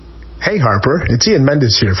Hey Harper, it's Ian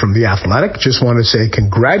Mendes here from The Athletic. Just want to say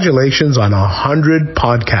congratulations on 100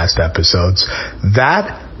 podcast episodes.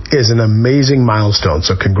 That is an amazing milestone.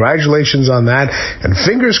 So congratulations on that. And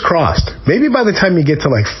fingers crossed, maybe by the time you get to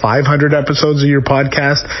like 500 episodes of your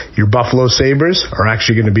podcast, your Buffalo Sabres are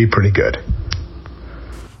actually going to be pretty good.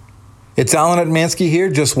 It's Alan Atmansky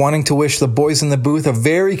here, just wanting to wish the boys in the booth a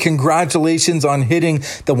very congratulations on hitting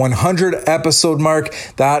the 100 episode mark.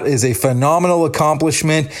 That is a phenomenal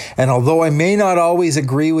accomplishment. And although I may not always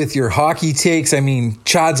agree with your hockey takes, I mean,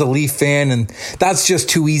 Chad's a Leaf fan and that's just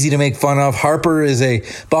too easy to make fun of. Harper is a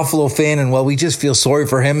Buffalo fan and, well, we just feel sorry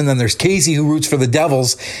for him. And then there's Casey who roots for the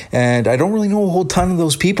Devils. And I don't really know a whole ton of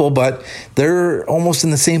those people, but they're almost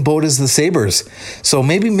in the same boat as the Sabres. So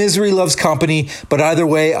maybe misery loves company, but either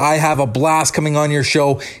way, I have a blast coming on your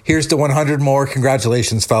show. Here's to 100 more.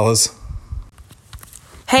 Congratulations, fellas.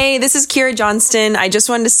 Hey, this is Kira Johnston. I just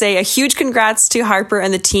wanted to say a huge congrats to Harper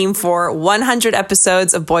and the team for 100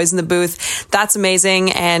 episodes of Boys in the Booth. That's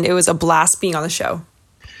amazing, and it was a blast being on the show.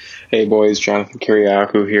 Hey boys, Jonathan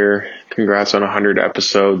Kiriakou here. Congrats on 100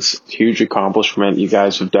 episodes. Huge accomplishment. You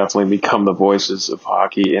guys have definitely become the voices of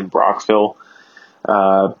hockey in Brockville.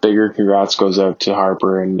 Bigger congrats goes out to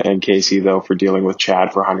Harper and Casey, though, for dealing with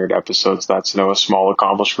Chad for 100 episodes. That's a small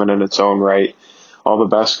accomplishment in its own right. All the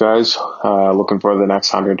best, guys. Looking for the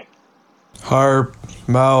next 100. Harp,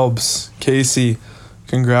 Melbs, Casey,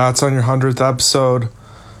 congrats on your 100th episode.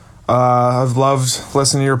 I've loved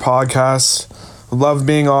listening to your podcast. Love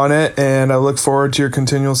being on it, and I look forward to your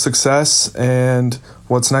continual success and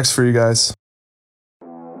what's next for you guys.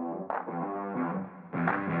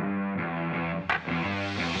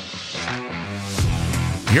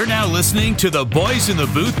 You're now listening to the Boys in the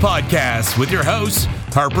Booth podcast with your hosts,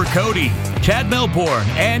 Harper Cody, Chad Melbourne,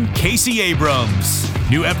 and Casey Abrams.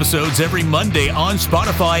 New episodes every Monday on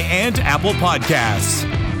Spotify and Apple Podcasts.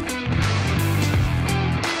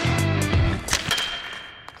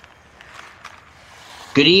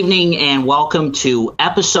 Good evening and welcome to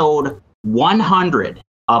episode 100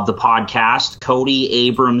 of the podcast. Cody,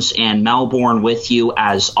 Abrams, and Melbourne with you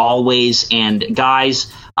as always. And guys,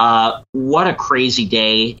 what a crazy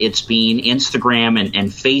day it's been. Instagram and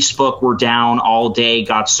Facebook were down all day.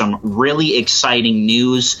 Got some really exciting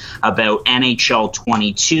news about NHL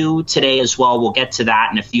 22 today as well. We'll get to that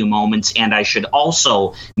in a few moments. And I should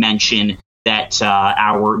also mention that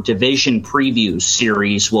our division preview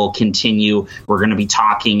series will continue. We're going to be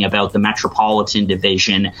talking about the Metropolitan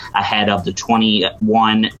Division ahead of the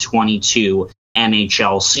 21-22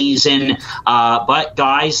 NHL season. But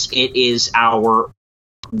guys, it is our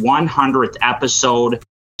 100th episode.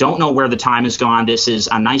 Don't know where the time has gone. This is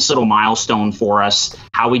a nice little milestone for us.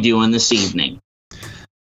 How we doing this evening?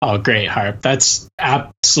 Oh, great, Harp. That's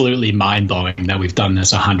absolutely mind-blowing that we've done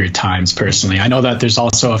this 100 times personally. I know that there's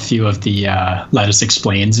also a few of the Let Us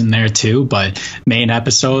Explains in there too, but main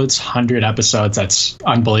episodes, 100 episodes, that's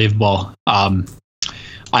unbelievable. I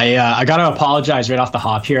got to apologize right off the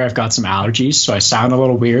hop here. I've got some allergies, so I sound a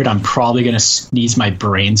little weird. I'm probably going to sneeze my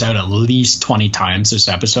brains out at least 20 times this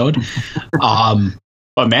episode.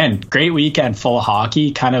 But man, great weekend full of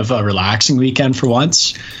hockey, kind of a relaxing weekend for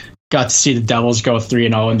once. Got to see the Devils go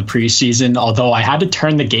 3-0 in the preseason. Although I had to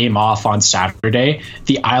turn the game off on Saturday,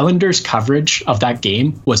 the Islanders' coverage of that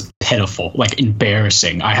game was pitiful, like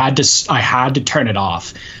embarrassing. I had to turn it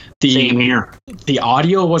off. Same here. The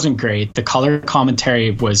audio wasn't great. The color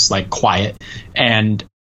commentary was like quiet, and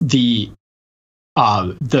the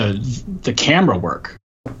camera work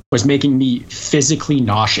was making me physically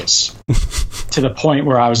nauseous to the point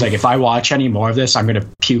where I was like, if I watch any more of this, I'm going to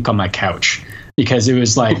puke on my couch. Because it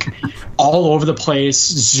was like all over the place,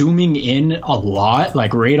 zooming in a lot,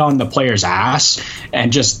 like right on the player's ass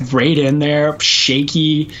and just right in there,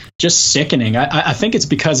 shaky, just sickening. I think it's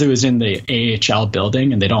because it was in the AHL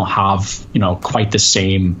building and they don't have, quite the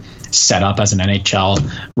same setup as an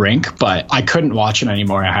NHL rink. But I couldn't watch it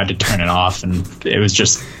anymore. I had to turn it off, and it was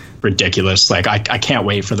just ridiculous. Like I can't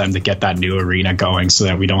wait for them to get that new arena going so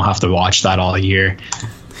that we don't have to watch that all year.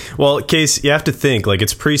 Well, Case, you have to think, like,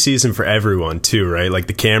 it's preseason for everyone, too, right? Like,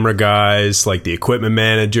 the camera guys, like, the equipment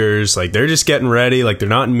managers, like, they're just getting ready. Like, they're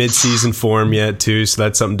not in mid-season form yet, too, so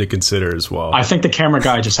that's something to consider as well. I think the camera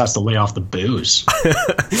guy just has to lay off the booze.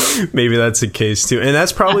 Maybe that's the case, too. And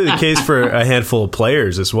that's probably the case for a handful of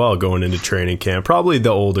players as well going into training camp. Probably the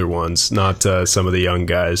older ones, not some of the young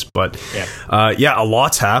guys. But, a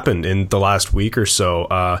lot's happened in the last week or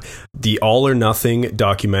so. The All or Nothing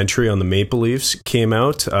documentary on the Maple Leafs came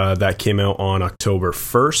out. That came out on October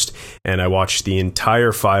 1st, and I watched the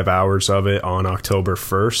entire 5 hours of it on October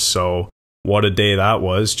 1st. So what a day that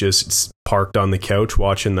was, just parked on the couch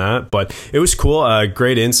watching that. But it was cool.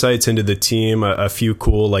 Great insights into the team, a few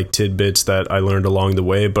cool like tidbits that I learned along the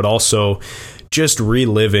way, but also just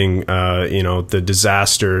reliving, the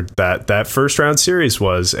disaster that first round series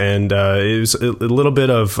was. And it was a little bit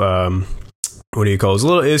of, what do you call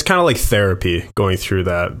it? It was kind of like therapy going through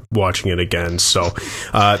that, watching it again. So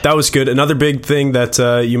that was good. Another big thing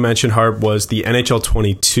that you mentioned, Harp, was the NHL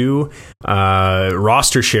 22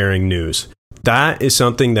 roster sharing news. That is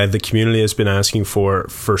something that the community has been asking for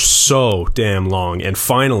so damn long, and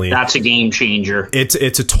finally, that's a game changer. It's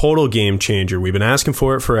a total game changer. We've been asking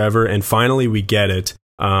for it forever, and finally we get it.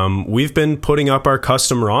 We've been putting up our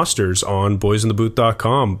custom rosters on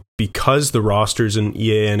boysinthebooth.com because the rosters in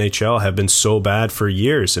EA NHL have been so bad for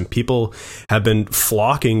years, and people have been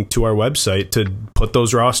flocking to our website to put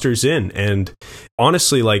those rosters in. And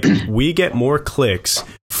honestly, like, we get more clicks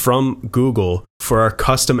from Google for our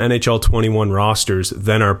custom NHL 21 rosters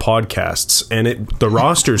than our podcasts. And the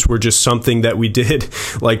rosters were just something that we did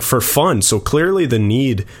like for fun. So clearly the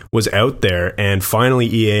need was out there, and finally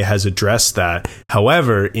EA has addressed that.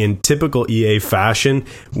 However, in typical EA fashion,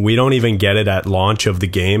 we don't even get it at launch of the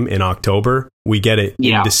game in October. We get it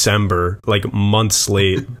in December, like months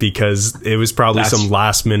late, because it was probably some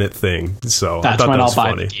last minute thing. So that's when I'll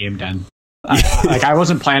buy the game then. I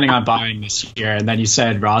wasn't planning on buying this year, and then you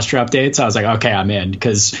said roster updates. I was like, okay, I'm in,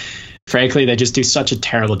 because frankly, they just do such a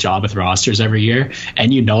terrible job with rosters every year,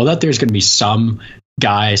 and you know that there's going to be some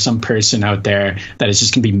guy, some person out there that is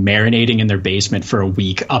just going to be marinating in their basement for a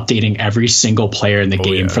week, updating every single player in the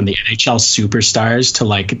game, from the NHL superstars to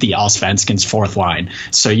like the Allsvenskan's fourth line.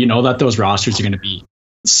 So you know that those rosters are going to be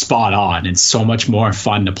spot on and so much more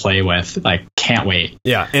fun to play with. Like, can't wait.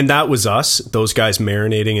 Yeah, and that was us, those guys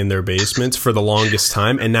marinating in their basements for the longest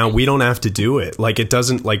time, and now we don't have to do it. Like, it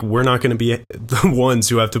doesn't, like, we're not going to be the ones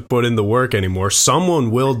who have to put in the work anymore.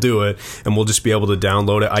 Someone will do it, and we'll just be able to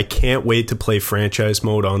download it. I can't wait to play franchise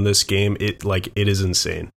mode on this game. It is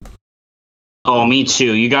insane. Oh, me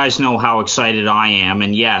too. You guys know how excited I am.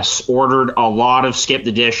 And yes, ordered a lot of Skip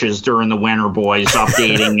the Dishes during the winter, boys,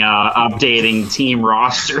 updating team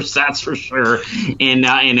rosters, that's for sure, in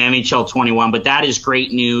NHL 21. But that is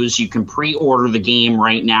great news. You can pre-order the game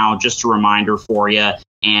right now, just a reminder for you.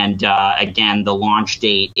 And again, the launch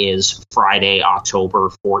date is Friday, October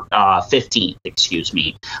 15th, excuse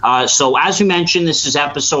me. So as we mentioned, this is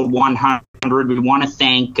episode 100. We want to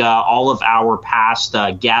thank all of our past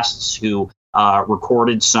guests who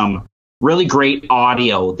recorded some really great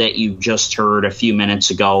audio that you just heard a few minutes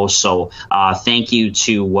ago. So thank you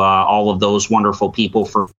to all of those wonderful people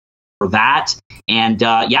for that. And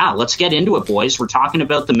let's get into it, boys. We're talking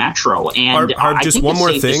about the Metro. And just one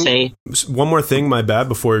more thing. One more thing, my bad,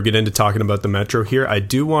 before we get into talking about the Metro here. I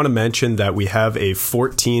do want to mention that we have a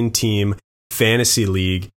 14-team fantasy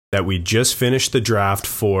league that we just finished the draft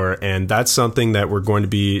for, and that's something that we're going to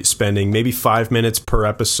be spending maybe 5 minutes per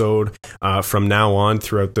episode from now on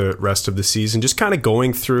throughout the rest of the season, just kind of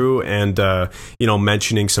going through and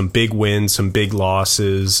mentioning some big wins, some big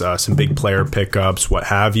losses, some big player pickups, what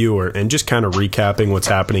have you, and just kind of recapping what's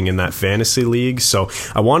happening in that fantasy league. So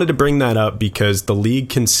I wanted to bring that up because the league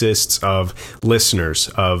consists of listeners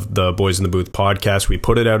of the Boys in the Booth podcast. We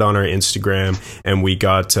put it out on our Instagram, and we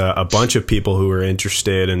got a bunch of people who were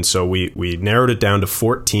interested, and so we narrowed it down to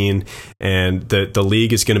 14, and the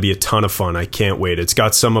league is going to be a ton of fun. I can't wait. It's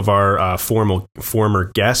got some of our former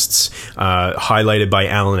guests, highlighted by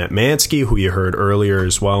Alan Atmansky, who you heard earlier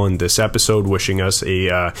as well in this episode, wishing us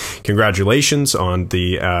a congratulations on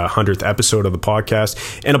the 100th episode of the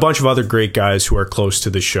podcast, and a bunch of other great guys who are close to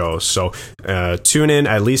the show. So tune in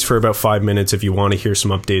at least for about 5 minutes if you want to hear some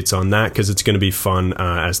updates on that, because it's going to be fun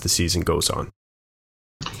as the season goes on.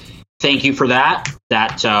 Thank you for that.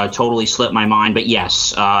 That totally slipped my mind. But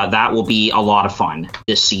yes, that will be a lot of fun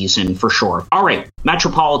this season for sure. All right.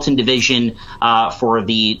 Metropolitan Division for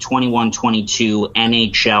the 21-22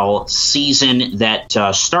 NHL season that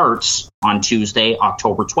starts on Tuesday,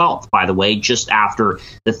 October 12th, by the way, just after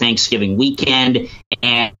the Thanksgiving weekend.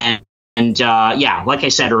 And like I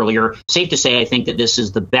said earlier, safe to say, I think that this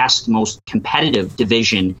is the best, most competitive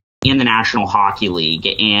division in the National Hockey League.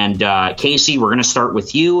 And Casey, we're going to start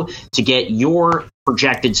with you to get your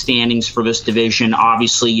projected standings for this division.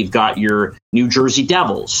 Obviously, you've got your New Jersey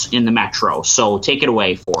Devils in the Metro. So take it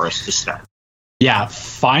away for us to start. Yeah,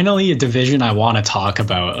 finally a division I want to talk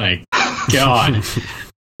about. Like, God.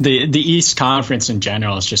 The East Conference in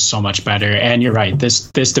general is just so much better. And you're right, this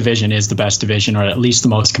division is the best division, or at least the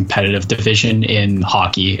most competitive division in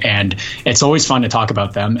hockey. And it's always fun to talk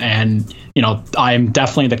about them. And, I'm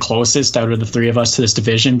definitely the closest out of the three of us to this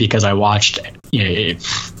division because I watched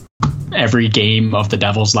every game of the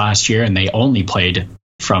Devils last year, and they only played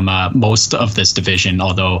from most of this division,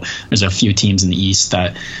 although there's a few teams in the East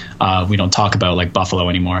that we don't talk about, like Buffalo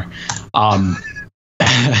anymore.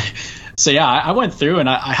 So yeah, I went through and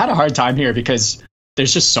I had a hard time here because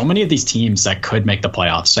there's just so many of these teams that could make the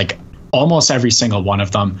playoffs, like almost every single one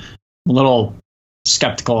of them. I'm a little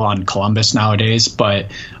skeptical on Columbus nowadays,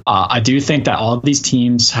 but I do think that all of these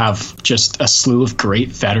teams have just a slew of great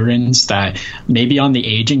veterans that may be on the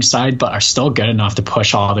aging side, but are still good enough to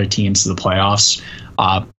push all their teams to the playoffs.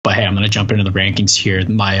 But hey, I'm going to jump into the rankings here.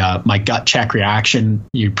 My gut check reaction,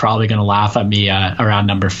 you're probably going to laugh at me around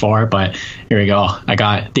number 4, but here we go. I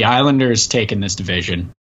got the Islanders taking this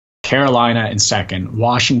division, Carolina in 2nd,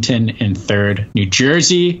 Washington in 3rd, New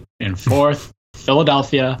Jersey in 4th,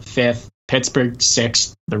 Philadelphia 5th, Pittsburgh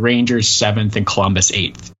 6th, the Rangers 7th, and Columbus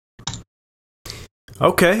 8th.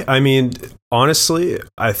 Okay, I mean, honestly,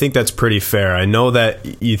 I think that's pretty fair. I know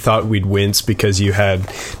that you thought we'd wince because you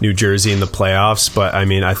had New Jersey in the playoffs, but I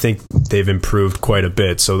mean, I think they've improved quite a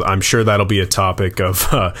bit. So I'm sure that'll be a topic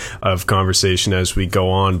of conversation as we go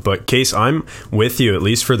on. But Case, I'm with you at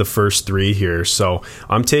least for the first 3 here. So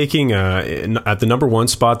I'm taking at the number 1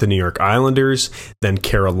 spot the New York Islanders, then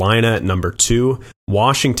Carolina at number 2.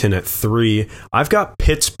 Washington at 3. I've got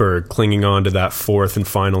Pittsburgh clinging on to that 4th and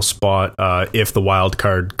final spot if the wild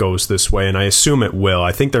card goes this way, and I assume it will.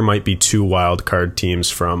 I think there might be 2 wild card teams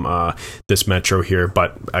from this Metro here,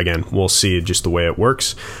 but again, we'll see just the way it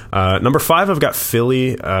works. Number 5, I've got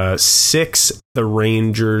Philly. 6, the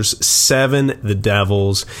Rangers. 7, the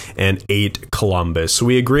Devils, and 8, Columbus. So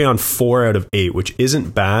we agree on 4 out of 8, which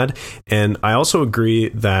isn't bad, and I also agree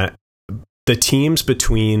that the teams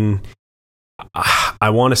between,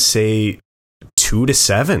 I want to say 2 to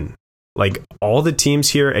 7, like all the teams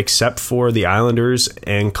here except for the Islanders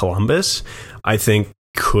and Columbus, I think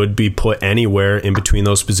could be put anywhere in between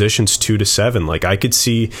those positions, 2 to 7. Like I could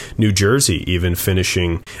see New Jersey even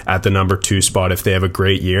finishing at the number 2 spot if they have a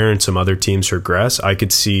great year and some other teams regress. I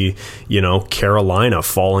could see, Carolina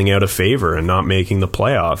falling out of favor and not making the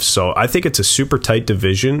playoffs. So I think it's a super tight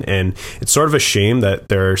division, and it's sort of a shame that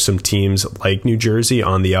there are some teams like New Jersey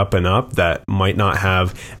on the up and up that might not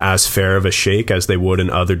have as fair of a shake as they would in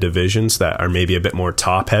other divisions that are maybe a bit more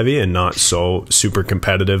top heavy and not so super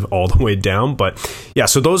competitive all the way down. But yeah,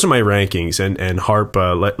 so those are my rankings, and Harp,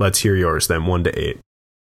 let's hear yours then, 1 to 8.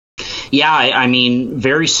 Yeah, I mean,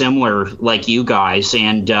 very similar like you guys,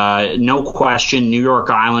 and no question, New York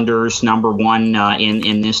Islanders number 1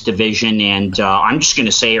 in this division, and I'm just going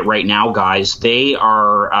to say it right now, guys. They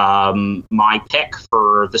are my pick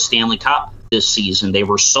for the Stanley Cup this season. They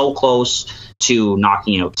were so close to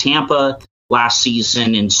knocking out Tampa last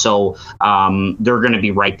season, and so they're going to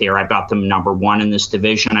be right there. I've got them number 1 in this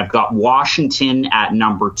division. I've got Washington at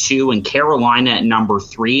number 2 and Carolina at number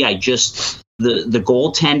 3. The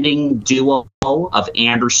goaltending duo of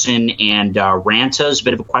Anderson and Ranta is a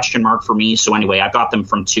bit of a question mark for me. So anyway, I've got them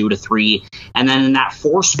from 2 to 3. And then in that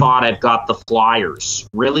 4 spot, I've got the Flyers.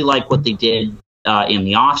 Really like what they did in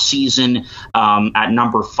the offseason. At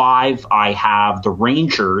number 5, I have the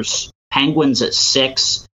Rangers, Penguins at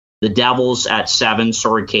 6, the Devils at 7,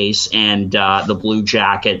 Case, and the Blue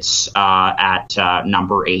Jackets at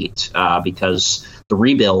number 8 because the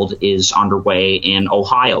rebuild is underway in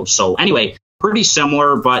Ohio. So anyway, pretty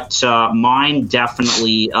similar, but mine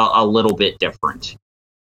definitely a little bit different.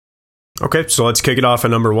 Okay, so let's kick it off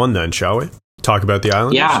at number 1 then, shall we? Talk about the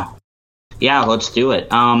Islanders? Yeah, let's do it.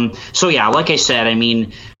 So yeah, like I said, I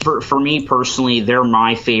mean, for me personally, they're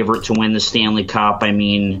my favorite to win the Stanley Cup. I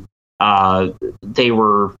mean, they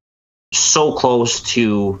were so close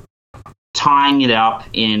to tying it up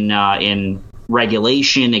in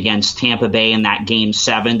regulation against Tampa Bay in that Game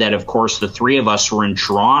 7 that, of course, the 3 of us were in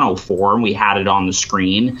Toronto for, and we had it on the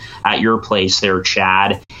screen at your place there,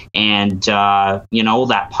 Chad. And,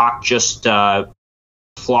 that puck just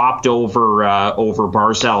flopped over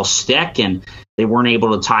Barzal's stick, and they weren't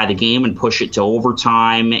able to tie the game and push it to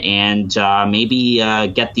overtime and maybe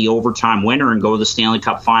get the overtime winner and go to the Stanley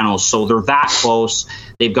Cup Finals. So they're that close.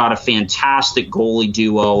 They've got a fantastic goalie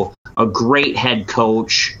duo, a great head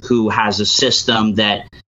coach who has a system that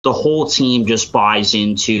the whole team just buys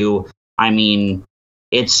into. I mean,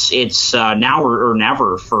 it's now or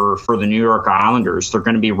never for the New York Islanders. They're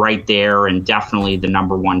going to be right there and definitely the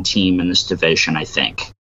number 1 team in this division, I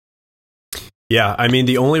think. Yeah, I mean,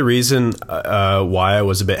 the only reason why I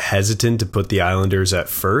was a bit hesitant to put the Islanders at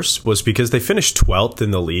first was because they finished 12th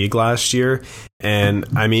in the league last year. And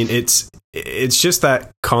I mean, it's just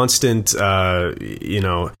that constant,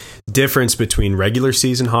 difference between regular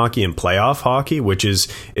season hockey and playoff hockey, which is,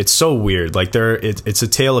 it's so weird. Like it's a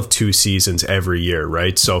tale of two seasons every year,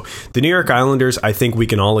 right? So the New York Islanders, I think we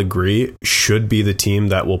can all agree, should be the team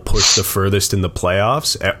that will push the furthest in the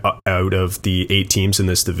playoffs out of the 8 teams in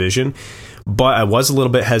this division. But I was a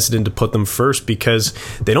little bit hesitant to put them first because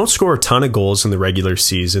they don't score a ton of goals in the regular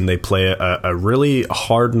season. They play a really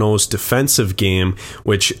hard-nosed defensive game,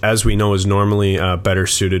 which, as we know, is normally better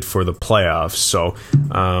suited for the playoffs. So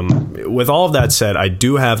with all of that said, I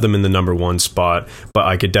do have them in the number 1 spot, but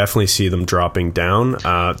I could definitely see them dropping down.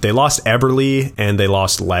 They lost Eberle and they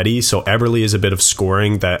lost Leddy. So Eberle is a bit of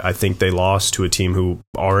scoring that I think they lost to a team who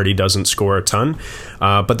already doesn't score a ton.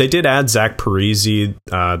 But they did add Zach Parise.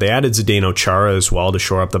 They added Zdeno Chara as well to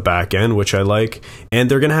shore up the back end, which I like. And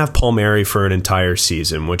they're going to have Palmieri for an entire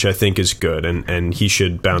season, which I think is good. And he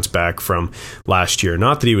should bounce back from last year.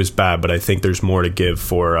 Not that he was bad, but I think there's more to give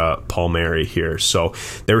for Palmieri here. So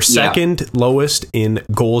they were second lowest in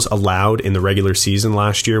goals allowed in the regular season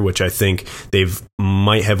last year, which I think they've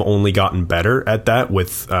might have only gotten better at that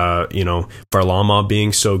with, Varlamov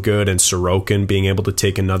being so good and Sorokin being able to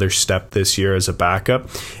take another step this year as a backup.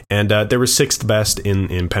 And they were 6th best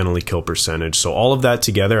in penalty kill percentage. So all of that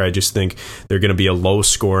together, I just think they're going to be a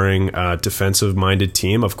low-scoring, defensive-minded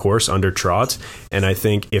team, of course, under Trotz. And I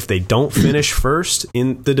think if they don't finish first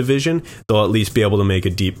in the division, they'll at least be able to make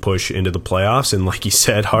a deep push into the playoffs. And like you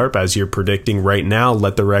said, Harp, as you're predicting right now,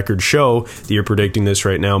 let the record show that you're predicting this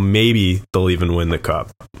right now, maybe they'll even win the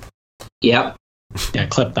cup. Yep. Yeah,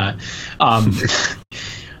 clip that.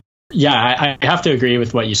 Yeah, I have to agree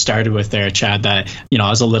with what you started with there, Chad, that, I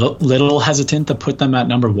was a little hesitant to put them at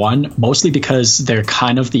number 1, mostly because they're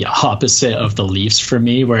kind of the opposite of the Leafs for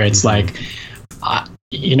me, where it's like,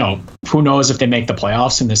 who knows if they make the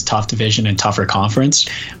playoffs in this tough division and tougher conference.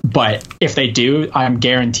 But if they do, I'm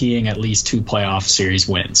guaranteeing at least 2 playoff series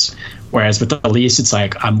wins. Whereas with the Leafs, it's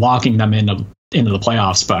like I'm locking them into the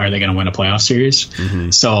playoffs, but are they going to win a playoff series?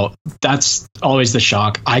 Mm-hmm. So that's always the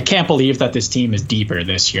shock. I can't believe that this team is deeper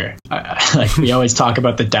this year. We always talk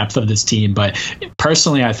about the depth of this team, but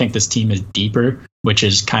personally, I think this team is deeper, which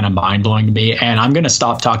is kind of mind blowing to me. And I'm going to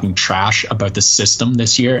stop talking trash about the system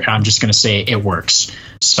this year. And I'm just going to say it works.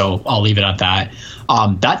 So I'll leave it at that.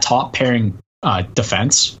 That top pairing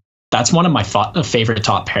defense, that's one of my favorite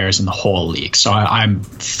top pairs in the whole league. So I'm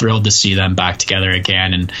thrilled to see them back together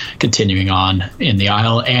again and continuing on in the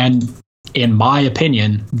Isle. And in my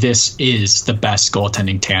opinion, this is the best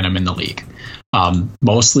goaltending tandem in the league,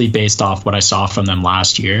 mostly based off what I saw from them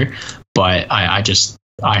last year. But I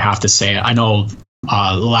have to say, I know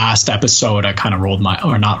last episode I kind of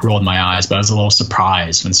not rolled my eyes, but I was a little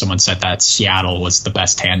surprised when someone said that Seattle was the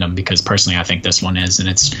best tandem, because personally I think this one is, and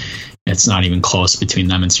it's not even close between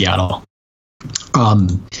them and Seattle.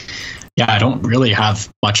 I don't really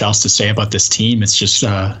have much else to say about this team. It's just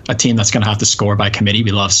a team that's going to have to score by committee.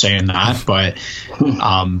 We love saying that, but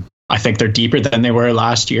I think they're deeper than they were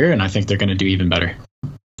last year, and I think they're going to do even better.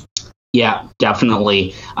 Yeah,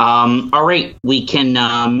 definitely. All right, we can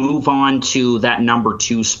move on to that number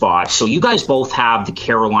 2 spot. So you guys both have the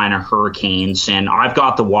Carolina Hurricanes, and I've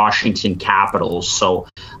got the Washington Capitals. So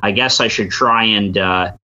I guess I should try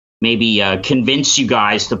and maybe convince you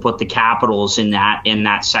guys to put the Capitals in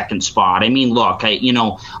that second spot. I mean, look,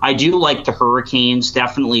 I do like the Hurricanes.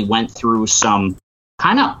 Definitely went through some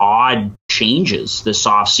kind of odd changes this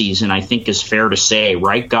offseason, I think is fair to say,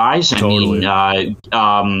 right, guys? Totally. I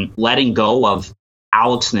mean, letting go of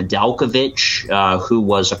Alex Nedeljkovic, who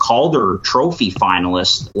was a Calder Trophy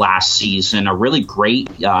finalist last season, a really great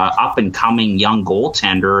up-and-coming young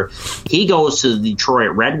goaltender. He goes to the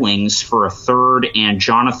Detroit Red Wings for a third and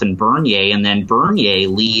Jonathan Bernier, and then Bernier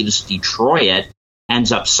leaves Detroit,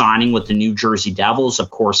 ends up signing with the New Jersey Devils, of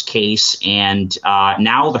course, Case. And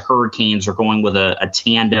now the Hurricanes are going with a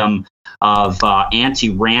tandem of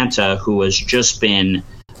Antti Ranta, who has just been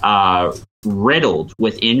riddled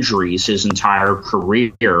with injuries his entire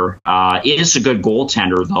career. Is a good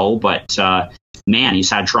goaltender, though, but man, he's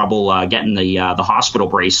had trouble getting the hospital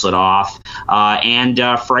bracelet off. And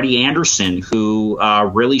Freddie Anderson, who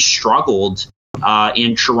really struggled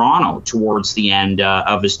in Toronto towards the end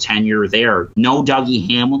of his tenure there. No Dougie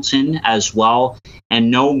Hamilton as well, and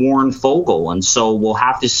no Warren Foegele. And so we'll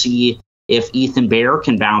have to see if Ethan Bear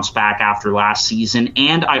can bounce back after last season.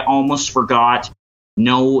 And I almost forgot,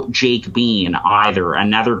 no Jake Bean either,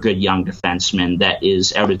 another good young defenseman that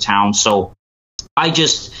is out of town. So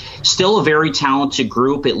still a very talented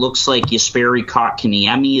group. It looks like Jesperi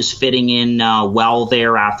Kotkaniemi is fitting in well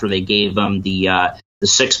there after they gave him the the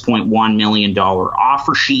 $6.1 million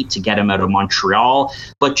offer sheet to get him out of Montreal.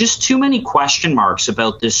 But just too many question marks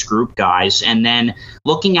about this group, guys. And then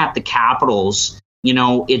looking at the Capitals, you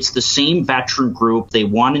know, it's the same veteran group. They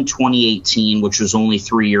won in 2018, which was only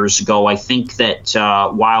 3 years ago. I think that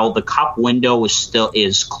while the cup window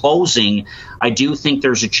is closing, I do think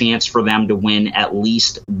there's a chance for them to win at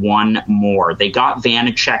least one more. They got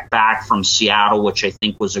Vanacek back from Seattle, which I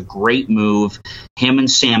think was a great move. Him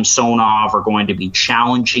and Samsonov are going to be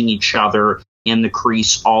challenging each other in the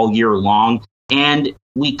crease all year long. And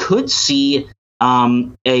we could see a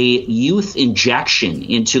youth injection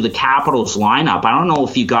into the Capitals lineup. I don't know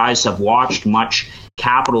if you guys have watched much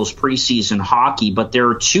Capitals preseason hockey, but there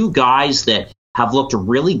are two guys that have looked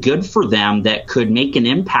really good for them that could make an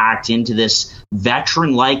impact into this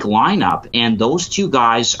veteran-like lineup. And those two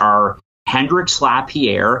guys are Hendrix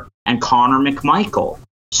Lapierre and Connor McMichael.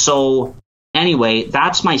 So anyway,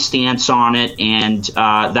 that's my stance on it. And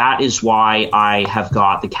that is why I have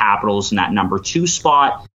got the Capitals in that number 2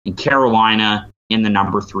 spot and Carolina in the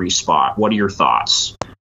number 3 spot. What are your thoughts?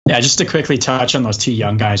 Yeah, just to quickly touch on those two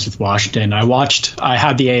young guys with Washington. I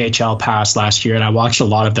had the AHL pass last year, and I watched a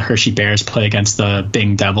lot of the Hershey Bears play against the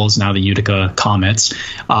Bing Devils, now the Utica Comets.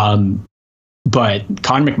 But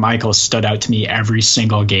Connor McMichael stood out to me every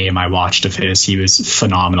single game I watched of his. He was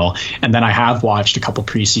phenomenal. And then I have watched a couple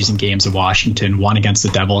preseason games of Washington, one against the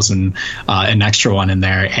Devils and an extra one in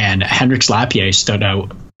there. And Hendrix Lapierre stood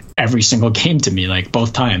out every single game to me, like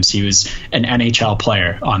both times. He was an NHL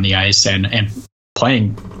player on the ice and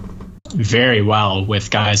playing very well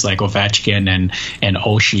with guys like Ovechkin and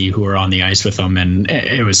Oshie who were on the ice with him, and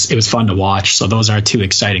it was fun to watch. So those are two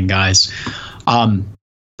exciting guys.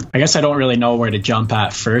 I guess I don't really know where to jump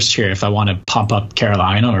at first here, if I want to pump up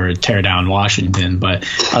Carolina or tear down Washington, but I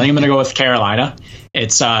think I'm going to go with Carolina.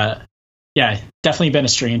 It's definitely been a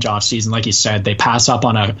strange offseason. Like you said, they pass up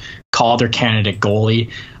on a Calder candidate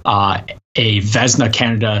goalie, a Vezina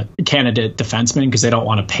candidate defenseman because they don't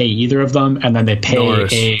want to pay either of them, and then they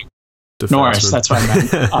pay Norris, that's what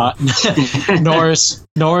I meant.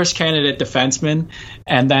 Norris candidate defenseman,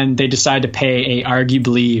 and then they decide to pay a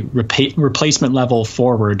arguably replacement level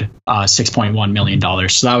forward $6.1 million.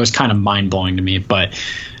 So that was kind of mind blowing to me. But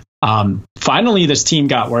finally, this team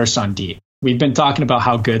got worse on D. We've been talking about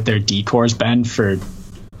how good their D core's been for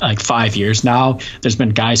like 5 years now. There's been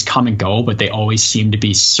guys come and go, but they always seem to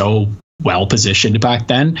be so well positioned back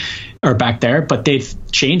there, but they've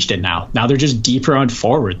changed it now. Now they're just deeper on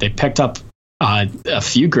forward. They picked up a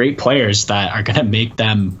few great players that are going to make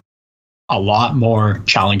them a lot more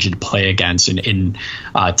challenging to play against in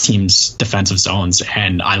teams' defensive zones.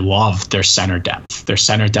 And I love their center depth. Their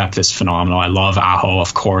center depth is phenomenal. I love Aho,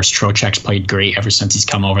 of course. Trocheck's played great ever since he's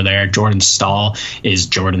come over there. Jordan Staal is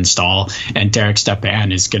Jordan Staal. And Derek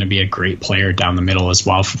Stepan is going to be a great player down the middle as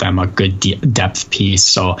well for them, a good depth piece.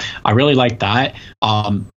 So I really like that.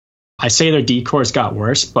 I say their D-core's got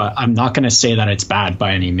worse, but I'm not going to say that it's bad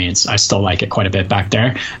by any means. I still like it quite a bit back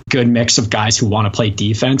there. Good mix of guys who want to play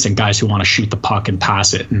defense and guys who want to shoot the puck and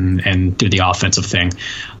pass it and do the offensive thing.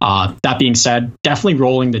 That being said, definitely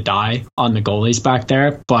rolling the die on the goalies back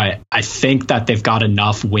there, but I think that they've got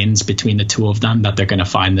enough wins between the two of them that they're going to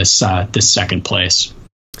find this second place.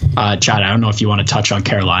 Chad, I don't know if you want to touch on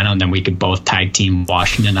Carolina and then we could both tag team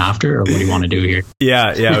Washington after, or what do you want to do here?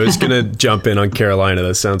 Yeah, I was going to jump in on Carolina.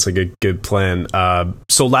 That sounds like a good plan.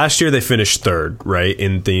 So last year they finished third, right,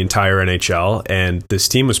 in the entire NHL, and this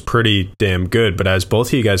team was pretty damn good. But as both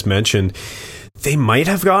of you guys mentioned, they might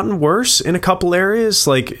have gotten worse in a couple areas.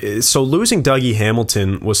 So losing Dougie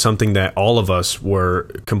Hamilton was something that all of us were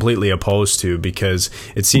completely opposed to, because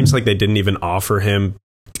it seems like they didn't even offer him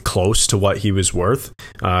close to what he was worth.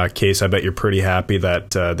 Case, I bet you're pretty happy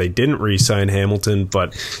that they didn't re-sign Hamilton.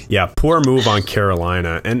 But yeah, poor move on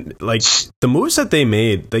Carolina. And like the moves that they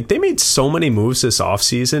made, like they made so many moves this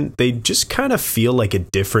offseason, they just kind of feel like a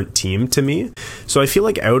different team to me. So I feel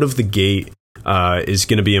like out of the gate is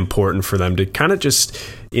going to be important for them to kind of just,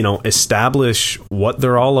 establish what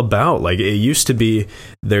they're all about. Like it used to be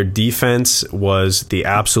their defense was the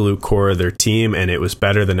absolute core of their team and it was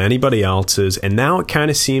better than anybody else's. And now it kind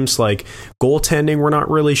of seems like goaltending, we're not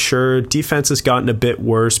really sure. Defense has gotten a bit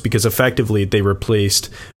worse because effectively they replaced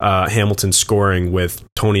Hamilton scoring with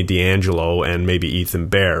Tony DeAngelo and maybe Ethan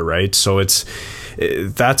Bear, right? So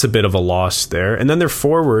that's a bit of a loss there. And then their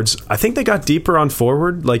forwards, I think they got deeper on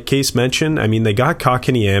forward, like Case mentioned. I mean, they got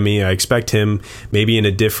Kotkaniemi. I expect him maybe in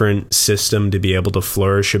a different system to be able to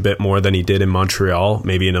flourish a bit more than he did in Montreal,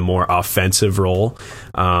 maybe in a more offensive role.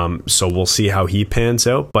 So we'll see how he pans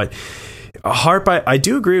out. But Harp, I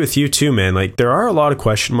do agree with you too, man. Like, there are a lot of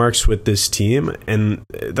question marks with this team, and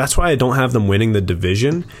that's why I don't have them winning the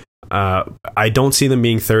division. I don't see them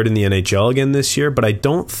being third in the NHL again this year, but I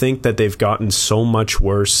don't think that they've gotten so much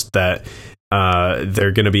worse that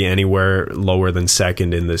they're going to be anywhere lower than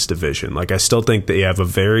second in this division. Like, I still think they have a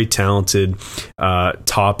very talented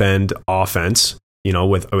top end offense, you know,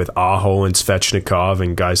 with Aho and Svechnikov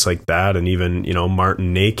and guys like that, and even, you know,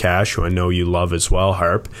 Martin Nakash, who I know you love as well,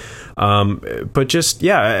 Harp. But just,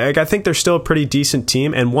 yeah, I think they're still a pretty decent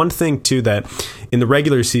team. And one thing too, that in the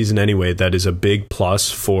regular season anyway, that is a big plus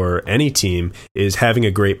for any team, is having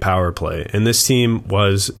a great power play. And this team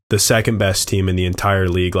was the second best team in the entire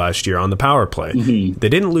league last year on the power play. Mm-hmm. They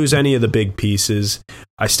didn't lose any of the big pieces.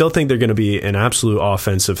 I still think they're going to be an absolute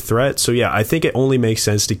offensive threat. So yeah, I think it only makes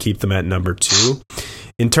sense to keep them at number 2.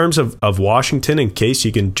 In terms of Washington, in case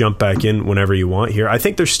you can jump back in whenever you want here, I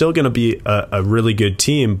think they're still going to be a really good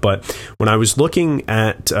team. But when I was looking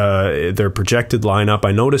at their projected lineup,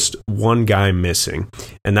 I noticed one guy missing,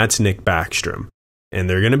 and that's Nick Backstrom. And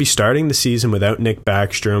they're going to be starting the season without Nick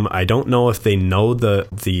Backstrom. I don't know if they know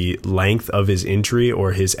the length of his injury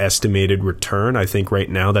or his estimated return. I think right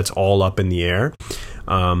now that's all up in the air.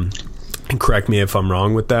 And correct me if I'm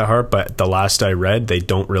wrong with that, Harp, but the last I read, they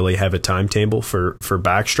don't really have a timetable for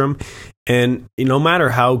Backstrom. And no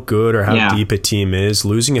matter how good or how deep a team is,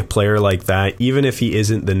 losing a player like that, even if he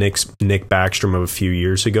isn't the Nick Backstrom of a few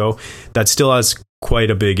years ago, that still has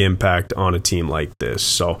quite a big impact on a team like this.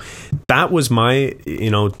 So that was my,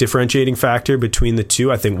 differentiating factor between the two.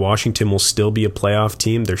 I think Washington will still be a playoff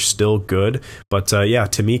team. They're still good. But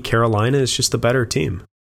to me, Carolina is just the better team.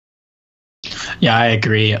 Yeah, I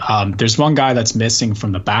agree. There's one guy that's missing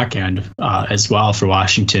from the back end as well for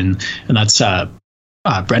Washington, and that's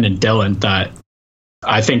Brendan Dillon, that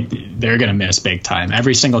I think they're going to miss big time.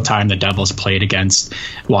 Every single time the Devils played against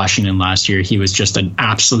Washington last year, he was just an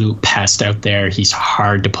absolute pest out there. He's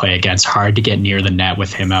hard to play against, hard to get near the net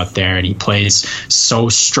with him out there. And he plays so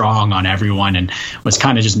strong on everyone, and was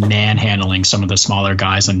kind of just manhandling some of the smaller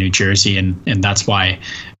guys on New Jersey. And that's why,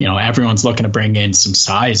 everyone's looking to bring in some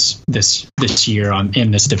size this year in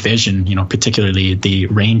this division, particularly the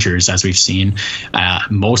Rangers, as we've seen,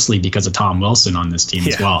 mostly because of Tom Wilson on this team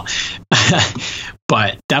as well.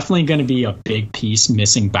 But definitely going to be a big piece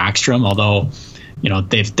missing Backstrom, although,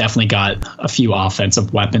 they've definitely got a few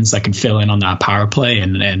offensive weapons that can fill in on that power play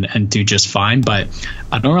and do just fine. But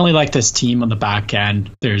I don't really like this team on the back end.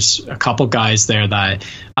 There's a couple guys there that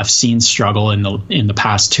I've seen struggle in the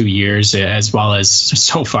past 2 years, as well as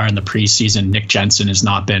so far in the preseason. Nick Jensen has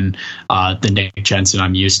not been the Nick Jensen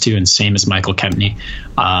I'm used to, and same as Michael Kempny.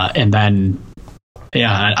 And then,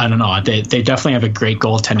 I don't know. They definitely have a great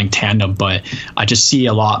goaltending tandem, but I just see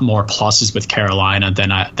a lot more pluses with Carolina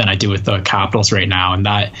than I do with the Capitals right now. And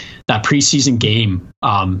that preseason game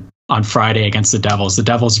on Friday against the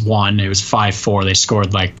Devils won. It was 5-4. They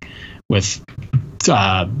scored with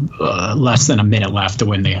less than a minute left to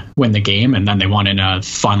win the game, and then they won in a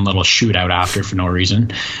fun little shootout after for no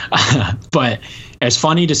reason. But it's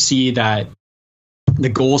funny to see that the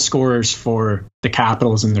goal scorers for the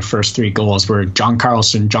Capitals in their first 3 goals were John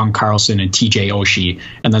Carlson, and TJ Oshie.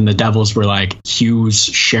 And then the Devils were Hughes,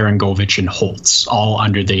 Sharangovich, and Holtz, all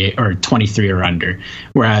under 23 or under.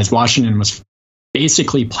 Whereas Washington was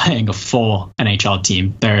basically playing a full NHL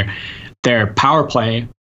team. Their power play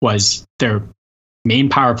was their main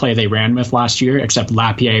power play they ran with last year, except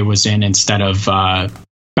Lapierre was in instead of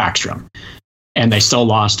Backstrom. And they still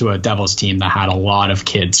lost to a Devils team that had a lot of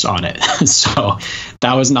kids on it. So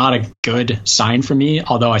that was not a good sign for me,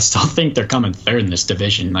 although I still think they're coming third in this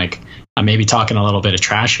division. I may be talking a little bit of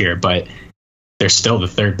trash here, but they're still the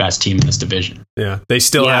third best team in this division. Yeah, they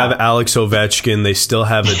still have Alex Ovechkin. They still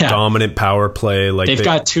have a dominant power play. They've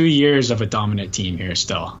got 2 years of a dominant team here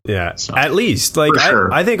still. Yeah, so, at least.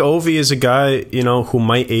 Sure. I think Ovi is a guy, who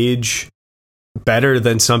might age better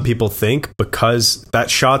than some people think, because that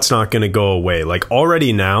shot's not going to go away.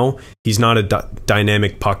 Already now, he's not a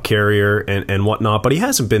dynamic puck carrier and whatnot, but he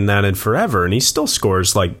hasn't been that in forever, and he still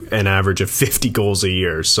scores an average of 50 goals a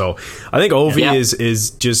year. So I think Ovi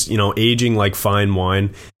is just, aging like fine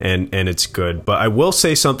wine, and it's good. But I will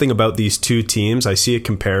say something about these two teams. I see a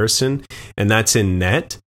comparison, and that's in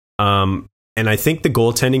net. And I think the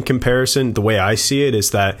goaltending comparison, the way I see it,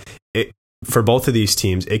 is that for both of these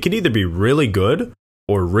teams, it could either be really good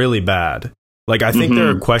or really bad. Like, I think there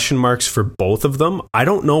are question marks for both of them. I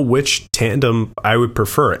don't know which tandem I would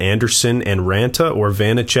prefer, Anderson and Ranta or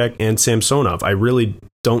Vanacek and Samsonov. I really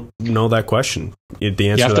don't know that question. The answer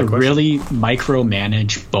you have to to question. really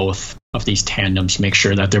micromanage both of these tandems, make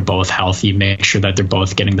sure that they're both healthy, make sure that they're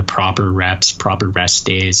both getting the proper reps, proper rest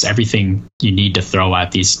days, everything you need to throw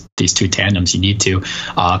at these two tandems. You need to.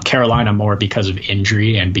 Carolina more because of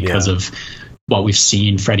injury and because of what we've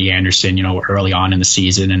seen Freddie Anderson, early on in the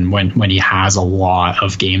season, and when he has a lot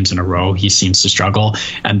of games in a row, he seems to struggle.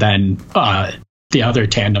 And then the other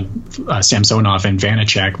tandem, Samsonov and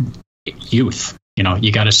Vanacek, youth.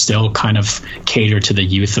 You got to still kind of cater to the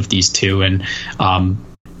youth of these two, and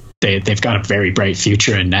they've got a very bright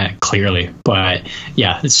future in net, clearly. But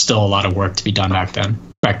yeah, it's still a lot of work to be done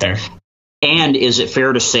back there. And is it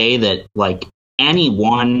fair to say that like any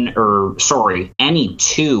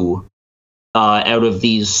two out of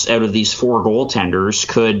these four goaltenders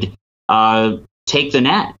could take the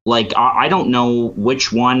net? Like, I don't know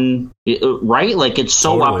which one, right? Like, it's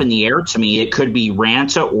so totally up in the air to me. It could be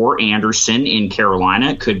Ranta or Anderson in Carolina.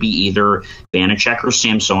 It could be either Vanacek or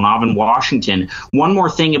Samsonov in Washington. One more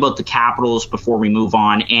thing about the Capitals before we move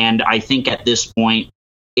on, and I think at this point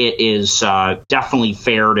it is definitely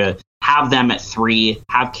fair to have them at 3,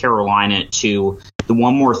 have Carolina at 2. The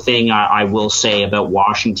one more thing I will say about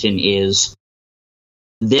Washington is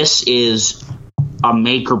this is a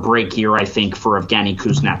make or break year, I think, for Evgeny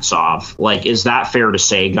Kuznetsov. Like, is that fair to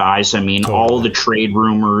say, guys? I mean, all the trade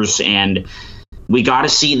rumors, and we got to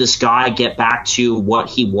see this guy get back to what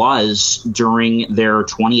he was during their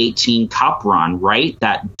 2018 Cup run, right?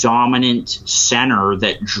 That dominant center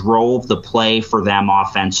that drove the play for them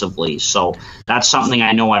offensively. So that's something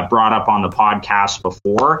I know I brought up on the podcast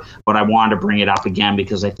before, but I wanted to bring it up again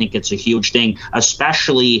because I think it's a huge thing,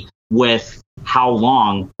 especially with how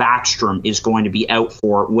long Backstrom is going to be out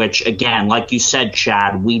for, which, again, like you said,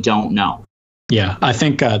 Chad, we don't know. Yeah, I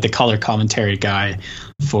think the color commentary guy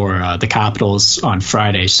for the Capitals on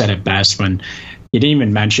Friday said it best when he didn't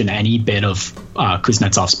even mention any bit of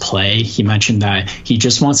Kuznetsov's play. He mentioned that he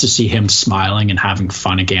just wants to see him smiling and having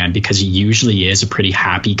fun again, because he usually is a pretty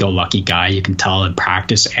happy-go-lucky guy. You can tell in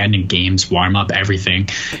practice and in games, warm-up, everything.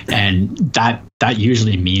 And that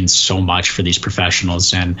usually means so much for these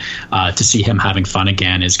professionals. And to see him having fun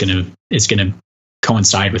again is gonna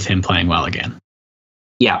coincide with him playing well again.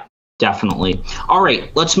 Yeah. Definitely. All right,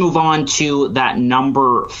 let's move on to that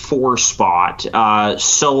number 4 spot.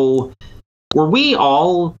 So were we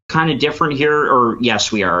all kind of different here? Or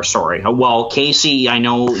yes, we are. Sorry. Well, Casey, I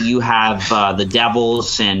know you have the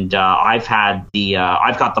Devils, and I've got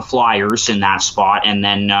the Flyers in that spot. And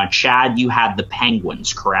then Chad, you had the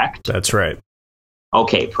Penguins, correct? That's right.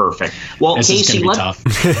 Okay, perfect. Well, this Casey, is gonna be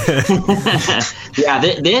tough. yeah,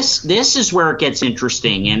 this is where it gets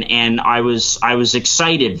interesting, and I was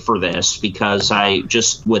excited for this because I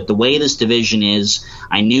just, with the way this division is,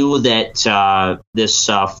 I knew that this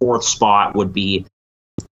 4th spot would be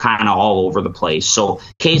kind of all over the place. So,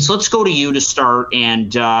 Case, let's go to you to start and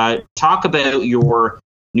talk about your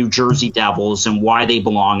New Jersey Devils and why they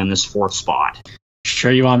belong in this 4th spot.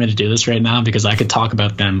 Sure, you want me to do this right now? Because I could talk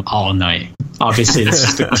about them all night. Obviously, this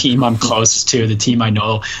is the team I'm closest to, the team I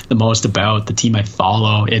know the most about, the team I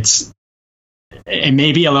follow. It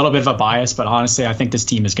may be a little bit of a bias, but honestly, I think this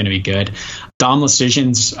team is going to be good. Dom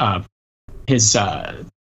Luszczyszyn's his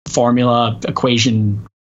formula, equation,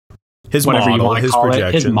 his whatever model, you want to call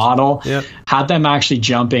it, his model, had them actually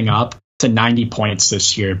jumping up to 90 points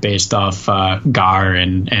this year based off GAR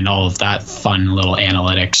and all of that fun little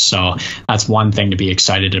analytics. So that's one thing to be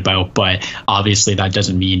excited about, but obviously that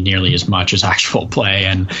doesn't mean nearly as much as actual play.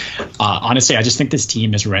 And honestly, I just think this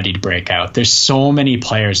team is ready to break out. There's so many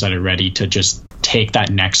players that are ready to just take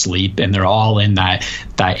that next leap, and they're all in that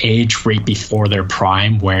age right before their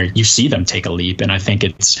prime where you see them take a leap. And I think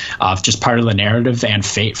it's just part of the narrative and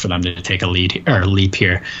fate for them to take a leap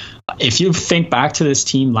here. If you think back to this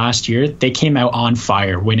team last year, they came out on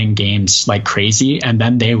fire, winning games like crazy, and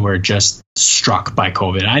then they were just struck by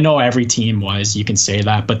COVID. I know every team was, you can say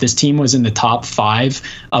that, but this team was in the top 5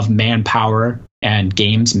 of manpower and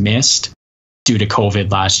games missed due to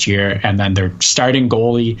COVID last year. And then their starting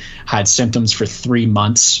goalie had symptoms for 3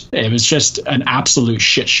 months. It was just an absolute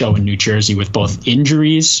shit show in New Jersey with both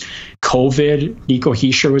injuries, COVID. Nico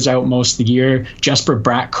Hischier was out most of the year. Jesper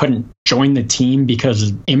Bratt couldn't joined the team because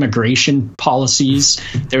of immigration policies.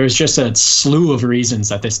 There was just a slew of reasons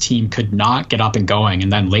that this team could not get up and going.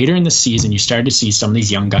 And then later in the season, you started to see some of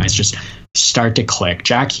these young guys just start to click.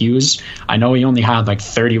 Jack Hughes, I know he only had like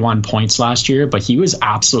 31 points last year, but he was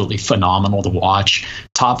absolutely phenomenal to watch.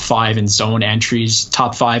 Top 5 in zone entries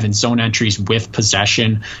with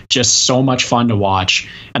possession. Just so much fun to watch.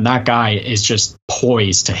 And that guy is just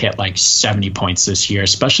poised to hit like 70 points this year,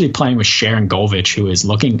 especially playing with Sharon Govich, who is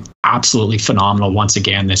looking absolutely phenomenal once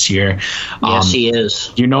again this year. Yes, he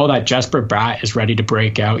is. You know that Jesper Bratt is ready to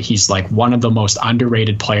break out. He's like one of the most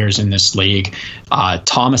underrated players in this league.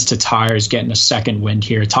 Thomas Tatar is getting a second wind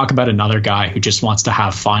here. Talk about another guy who just wants to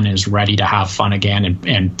have fun and is ready to have fun again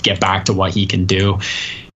and get back to what he can do.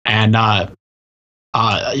 And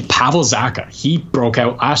Pavel Zacha, he broke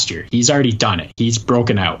out last year. He's already done it. He's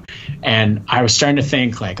broken out. And I was starting to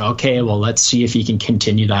think like, okay, well, let's see if he can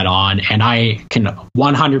continue that on. And I can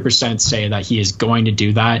 100% say that he is going to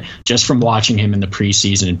do that just from watching him in the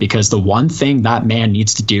preseason, because the one thing that man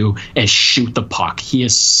needs to do is shoot the puck. He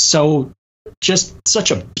is just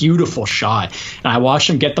such a beautiful shot. And I watched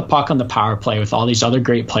him get the puck on the power play with all these other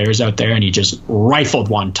great players out there, and he just rifled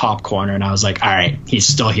one top corner, and I was like, all right, he's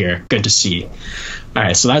still here. Good to see. All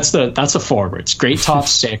right, so that's the forwards. Great top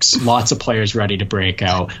 6, lots of players ready to break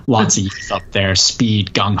out, lots of youth up there,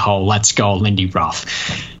 speed, gung-ho, let's go, Lindy Ruff.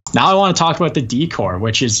 Now I want to talk about the D-core,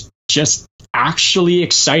 which is just actually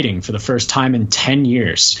exciting for the first time in 10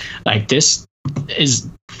 years. Like, this is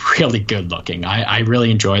really good looking. I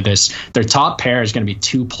really enjoy this. Their top pair is going to be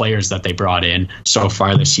 2 players that they brought in so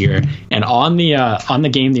far this year. And on the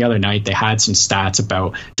game the other night, they had some stats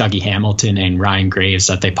about Dougie Hamilton and Ryan Graves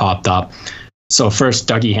that they popped up. So first,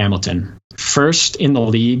 Dougie Hamilton, first in the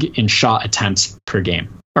league in shot attempts per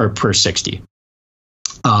game, or per 60.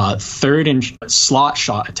 Third in slot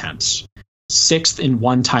shot attempts. 6th in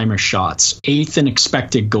one-timer shots. 8th in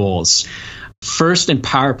expected goals. 1st in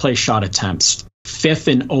power play shot attempts. 5th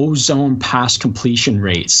in O-zone pass completion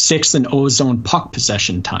rate. 6th in O-zone puck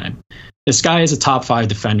possession time. This guy is a top 5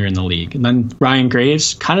 defender in the league. And then Ryan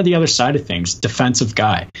Graves, kind of the other side of things, defensive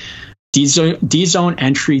guy. D-zone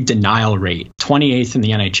entry denial rate, 28th in the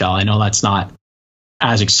NHL. I know that's not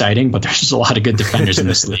as exciting, but there's a lot of good defenders in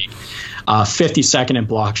this league. 52nd in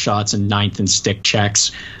block shots and 9th in stick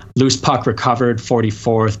checks. Loose puck recovered,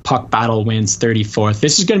 44th. Puck battle wins, 34th.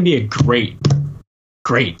 This is going to be a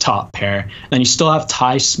great top pair. Then you still have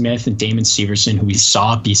Ty Smith and Damon Severson, who we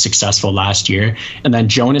saw be successful last year. And then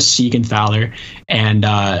Jonas Siegenthaler and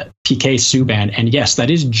PK Subban. And yes, that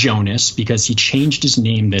is Jonas, because he changed his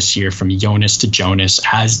name this year from Jonas to Jonas,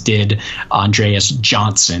 as did Andreas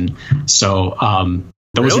Johnson. So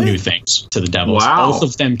those are new things to the Devils. Wow. Both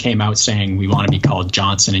of them came out saying we want to be called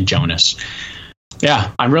Johnson and Jonas.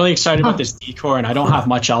 Yeah, I'm really excited about this D-core, and I don't have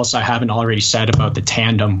much else I haven't already said about the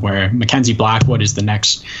tandem, where Mackenzie Blackwood is the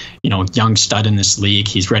next, young stud in this league.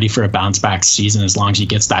 He's ready for a bounce-back season as long as he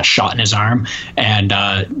gets that shot in his arm. And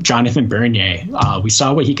Jonathan Bernier, we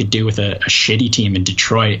saw what he could do with a shitty team in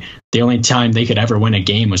Detroit. The only time they could ever win a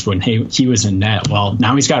game was when he was in net. Well,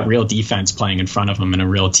 now he's got real defense playing in front of him and a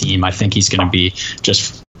real team. I think he's going to be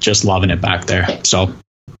just loving it back there. So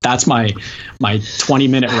that's my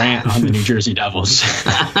 20-minute rant on the New Jersey Devils.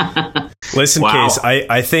 Listen, Wow. Case,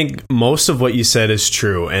 I think most of what you said is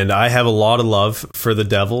true, and I have a lot of love for the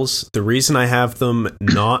Devils. The reason I have them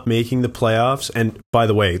not making the playoffs, and by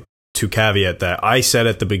the way, to caveat that, I said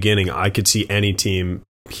at the beginning I could see any team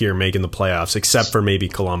here making the playoffs, except for maybe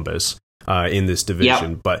Columbus in this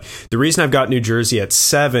division. Yep. But the reason I've got New Jersey at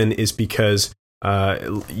 7 is because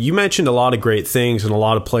you mentioned a lot of great things and a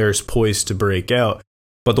lot of players poised to break out.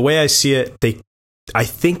 But the way I see it, I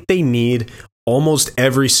think they need almost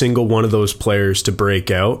every single one of those players to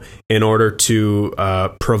break out in order to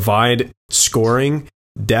provide scoring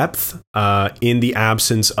depth in the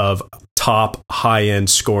absence of top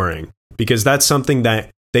high-end scoring, because that's something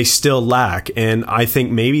that they still lack. And I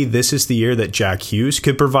think maybe this is the year that Jack Hughes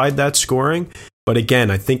could provide that scoring. But again,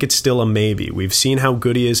 I think it's still a maybe. We've seen how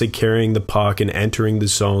good he is at carrying the puck and entering the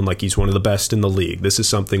zone like he's one of the best in the league. This is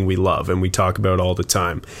something we love and we talk about all the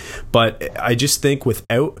time. But I just think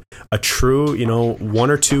without a true, 1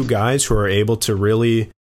 or 2 guys who are able to really,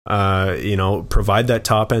 provide that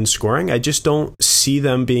top end scoring, I just don't see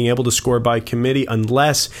them being able to score by committee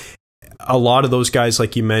unless a lot of those guys,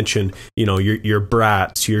 like you mentioned, your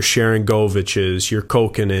Bratts, your Sharon Goviches, your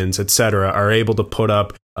Kokanens, etc., are able to put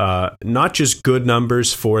up not just good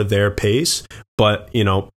numbers for their pace, but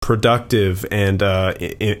productive and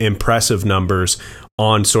impressive numbers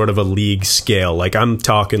on sort of a league scale. Like I'm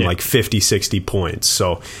talking like 50, 60 points.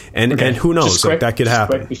 So, and who knows, like that could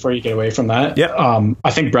happen. Quick before you get away from that. Yeah. I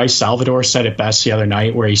think Bryce Salvador said it best the other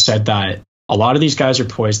night, where he said that a lot of these guys are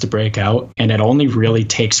poised to break out, and it only really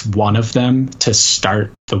takes one of them to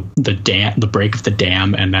start the break of the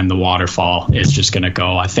dam, and then the waterfall is just going to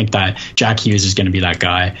go. I think that Jack Hughes is going to be that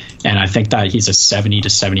guy, and I think that he's a 70 to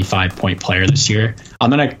 75 point player this year. I'm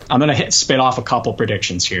gonna spit off a couple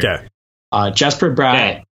predictions here. Okay. Jesper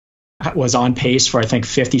Bratt was on pace for I think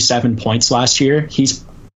 57 points last year. He's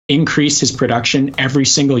increased his production every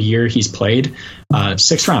single year he's played.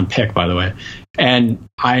 6th round pick, by the way. And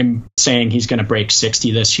I'm saying he's going to break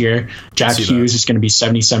 60 this year. Jack Hughes is going to be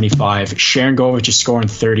 70, 75. Sharon Govich is scoring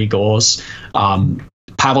 30 goals. Pavel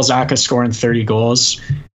Zacha scoring 30 goals.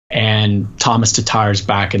 And Thomas Tatar's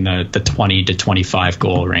back in the 20 to 25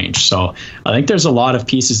 goal range. So I think there's a lot of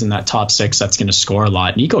pieces in that top 6 that's going to score a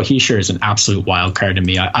lot. Nico Hischier is an absolute wild card to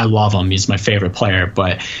me. I love him. He's my favorite player,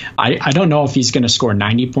 but I don't know if he's going to score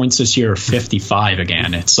 90 points this year or 55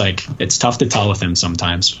 again. It's tough to tell with him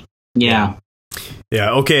sometimes. Yeah.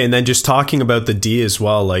 Yeah, okay, and then just talking about the D as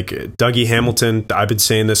well, like Dougie Hamilton, I've been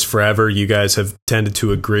saying this forever. You guys have tended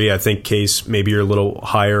to agree. I think, Case, maybe you're a little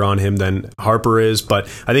higher on him than Harper is, but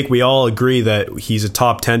I think we all agree that he's a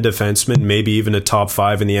top 10 defenseman, maybe even a top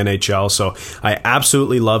 5 in the NHL, so I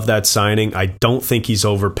absolutely love that signing. I don't think he's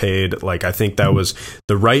overpaid. Like, I think that was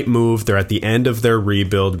the right move. They're at the end of their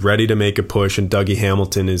rebuild, ready to make a push, and Dougie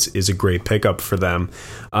Hamilton is a great pickup for them.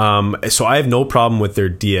 So I have no problem with their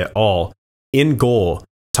D at all. In goal,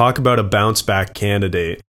 talk about a bounce back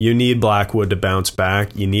candidate. You need Blackwood to bounce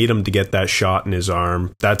back. You need him to get that shot in his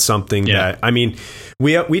arm. That's something that, I mean,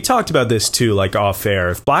 we talked about this too, like off air.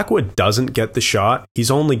 If Blackwood doesn't get the shot,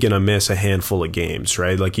 he's only going to miss a handful of games,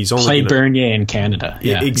 right? Like he's only play Bernier in Canada.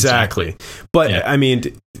 Yeah, exactly. But I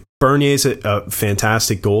mean, Bernier's a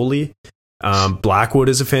fantastic goalie. Blackwood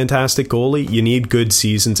is a fantastic goalie. You need good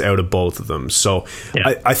seasons out of both of them. So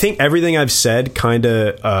I think everything I've said kind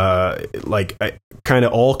of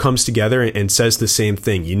all comes together and says the same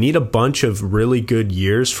thing. You need a bunch of really good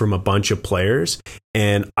years from a bunch of players,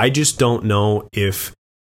 and I just don't know if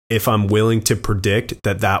I'm willing to predict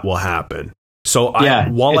that will happen. So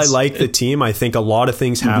while I like the team, I think a lot of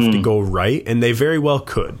things have to go right, and they very well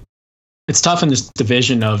could. It's tough in this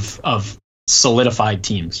division of solidified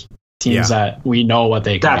teams. Teams that we know what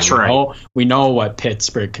they can do. That's right. We know what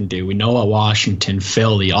Pittsburgh can do. We know what Washington,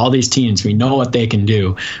 Philly, all these teams, we know what they can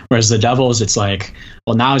do. Whereas the Devils, it's like,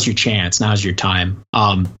 well, now's your chance. Now's your time.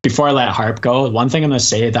 Before I let Harp go, one thing I'm going to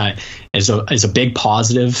say that is a big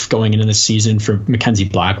positive going into the season for Mackenzie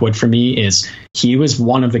Blackwood for me is he was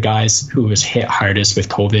one of the guys who was hit hardest with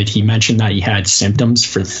COVID. He mentioned that he had symptoms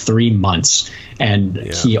for 3 months, and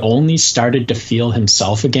he only started to feel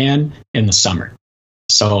himself again in the summer.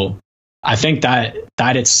 So I think that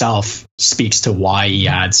itself speaks to why he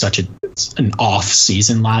had such an off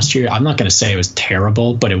season last year. I'm not going to say it was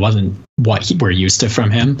terrible, but it wasn't what we're used to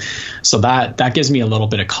from him. So that gives me a little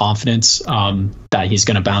bit of confidence that he's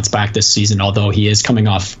going to bounce back this season, although he is coming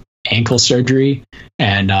off ankle surgery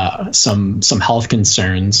and some health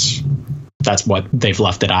concerns. That's what they've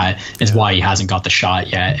left it at, is why he hasn't got the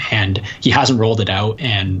shot yet. And he hasn't rolled it out,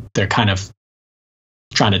 and they're kind of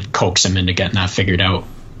trying to coax him into getting that figured out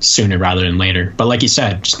sooner rather than later. But like you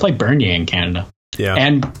said, just play Bernier in Canada. Yeah.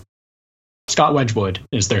 And Scott Wedgwood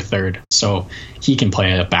is their third, so he can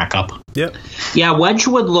play a backup. Yep. Yeah,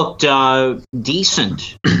 Wedgwood looked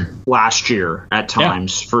decent last year at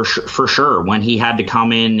times, for sure. When he had to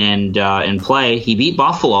come in and play, he beat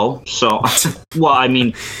Buffalo. So, well, I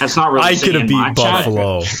mean, that's not really. I could have beat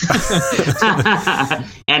Buffalo.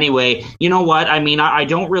 Anyway, you know what? I mean, I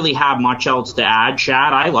don't really have much else to add,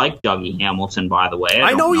 Chad. I like Dougie Hamilton, by the way.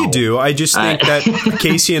 I know you do. I just think that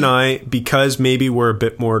Casey and I, because maybe we're a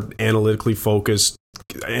bit more analytically focused,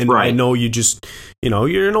 and I know you just,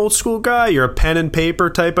 you're an old school guy. You're a pen and paper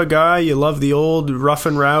type of guy. You love the old rough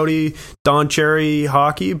and rowdy Don Cherry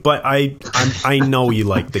hockey, but I know you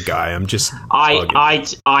like the guy. I'm just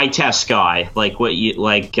I test guy, like what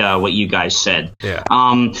you guys said. Yeah.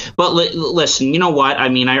 But listen, you know what? I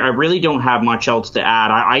mean, I really don't have much else to add.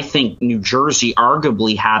 I think New Jersey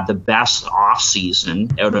arguably had the best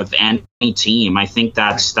offseason out of any team. I think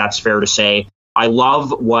that's fair to say. I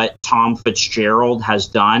love what Tom Fitzgerald has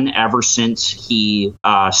done ever since he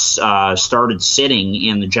started sitting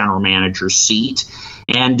in the general manager's seat.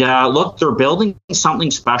 And look, they're building something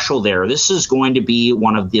special there. This is going to be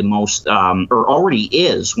one of the most, or already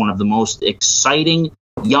is one of the most exciting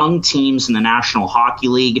young teams in the National Hockey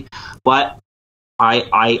League. But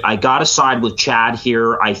I got to side with Chad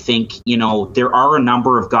here. I think, there are a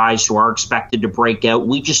number of guys who are expected to break out.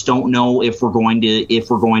 We just don't know if we're going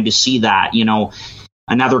to see that.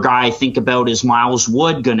 Another guy I think about is Miles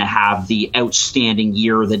Wood going to have the outstanding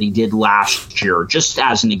year that he did last year, just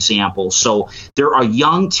as an example. So they're a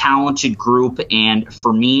young, talented group. And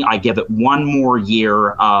for me, I give it one more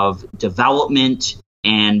year of development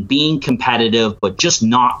and being competitive, but just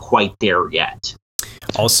not quite there yet.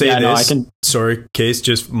 I'll say this. Sorry, Case,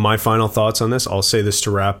 just my final thoughts on this. I'll say this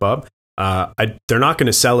to wrap up. They're not going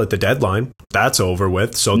to sell at the deadline. That's over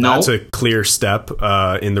with. So that's a clear step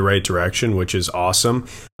in the right direction, which is awesome.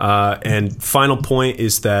 And final point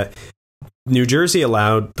is that New Jersey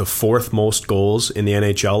allowed the 4th most goals in the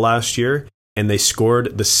NHL last year, and they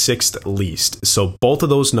scored the 6th least. So both of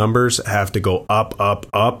those numbers have to go up, up,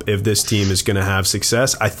 up if this team is going to have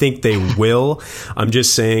success. I think they will. I'm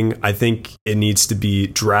just saying I think it needs to be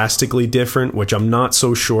drastically different, which I'm not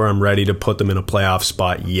so sure I'm ready to put them in a playoff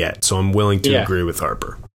spot yet. So I'm willing to agree with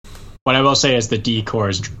Harper. What I will say is the D-core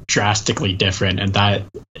is drastically different, and that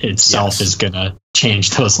itself is going to change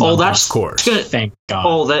those numbers. That's of course. Thank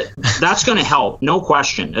God. That's going to help, no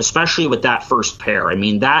question, especially with that first pair. I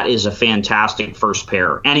mean, that is a fantastic first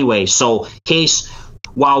pair. Anyway, so Case,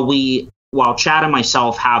 while Chad and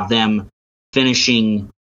myself have them finishing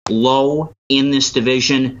low in this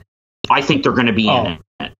division, I think they're going to be in it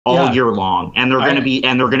all year long, and they're going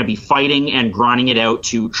to be fighting and grinding it out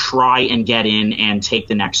to try and get in and take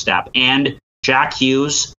the next step. And Jack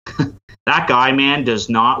Hughes, that guy, man, does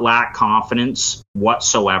not lack confidence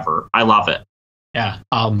whatsoever. I love it. Yeah.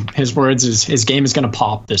 His words is his game is going to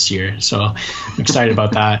pop this year. So I'm excited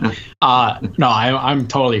about that. No, I'm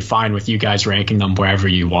totally fine with you guys ranking them wherever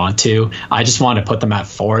you want to. I just want to put them at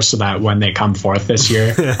 4 so that when they come forth this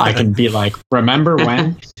year, I can be like, remember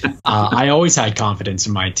when? I always had confidence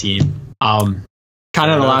in my team. Kind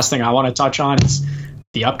of the last thing I want to touch on is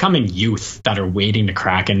the upcoming youth that are waiting to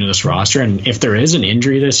crack into this roster. And if there is an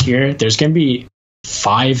injury this year, there's going to be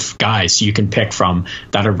 5 guys you can pick from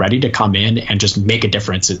that are ready to come in and just make a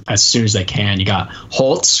difference as soon as they can. You got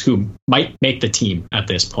Holtz, who might make the team at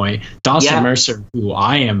this point. Dawson Mercer, who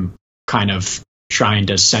I am kind of trying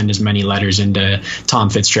to send as many letters into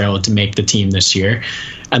Tom Fitzgerald to make the team this year.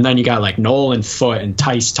 And then you got like Nolan Foote and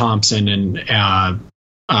Tice Thompson and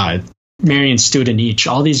Marion Studenic.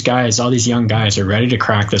 All these guys, all these young guys are ready to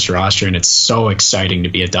crack this roster, and it's so exciting to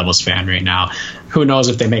be a Devils fan right now. Who knows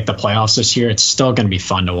if they make the playoffs this year? It's still going to be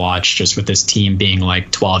fun to watch, just with this team being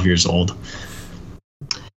like 12 years old.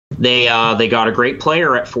 They got a great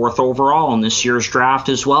player at 4th overall in this year's draft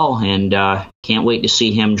as well, and can't wait to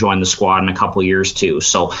see him join the squad in a couple years too.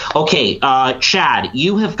 So, okay, Chad,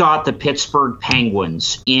 you have got the Pittsburgh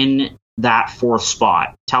Penguins in that 4th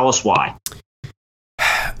spot. Tell us why.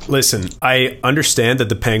 Listen, I understand that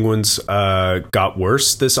the Penguins got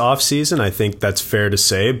worse this offseason. I think that's fair to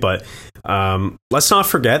say, but let's not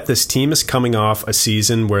forget this team is coming off a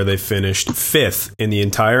season where they finished 5th in the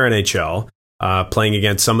entire NHL, playing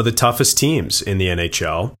against some of the toughest teams in the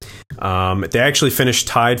NHL. They actually finished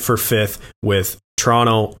tied for 5th with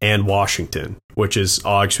Toronto and Washington, which is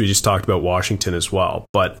odd because we just talked about Washington as well.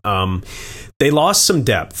 But they lost some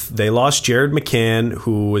depth. They lost Jared McCann,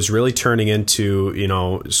 who was really turning into,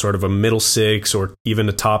 sort of a middle 6 or even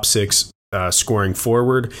a top 6 scoring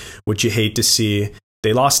forward, which you hate to see.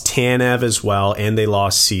 They lost Tanev as well, and they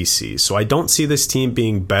lost Ceci. So I don't see this team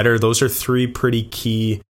being better. Those are 3 pretty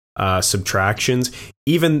key subtractions.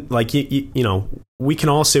 Even like, we can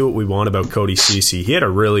all say what we want about Cody Ceci. He had a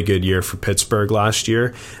really good year for Pittsburgh last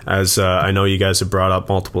year, as I know you guys have brought up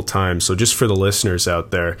multiple times. So just for the listeners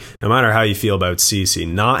out there, no matter how you feel about Ceci,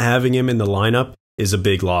 not having him in the lineup is a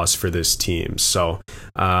big loss for this team. So,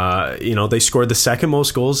 they scored the 2nd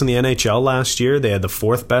most goals in the NHL last year. They had the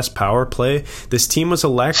 4th best power play. This team was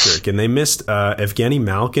electric, and they missed Evgeny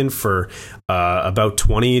Malkin for about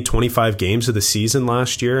 20, 25 games of the season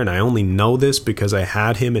last year. And I only know this because I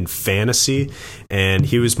had him in fantasy, and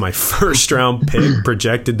he was my 1st round pick,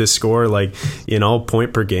 projected to score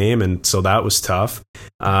point per game. And so that was tough.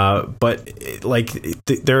 But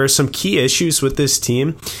there are some key issues with this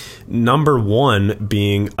team. Number 1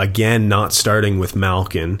 being, again, not starting with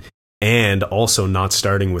Malkin and also not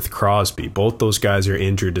starting with Crosby. Both those guys are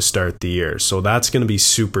injured to start the year. So that's going to be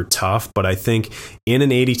super tough. But I think in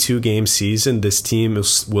an 82-game season, this team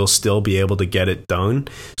will still be able to get it done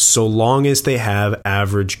so long as they have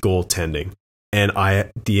average goaltending. And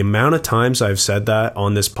the amount of times I've said that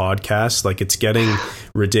on this podcast, like, it's getting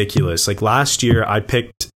ridiculous. Like, last year I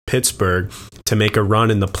picked Pittsburgh to make a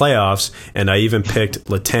run in the playoffs, and I even picked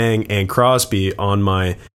Letang and Crosby on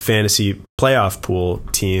my fantasy playoff pool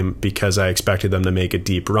team because I expected them to make a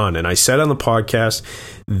deep run. And I said on the podcast,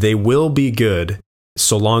 they will be good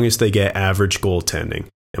so long as they get average goaltending.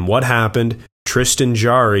 And what happened? Tristan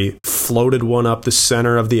Jarry floated one up the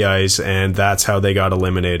center of the ice, and that's how they got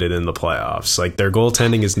eliminated in the playoffs. Like, their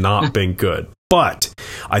goaltending has not been good. But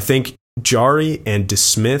I think Jarry and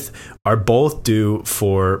DeSmith are both due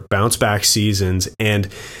for bounce back seasons. And,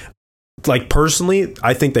 like, personally,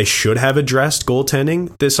 I think they should have addressed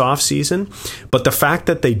goaltending this offseason. But the fact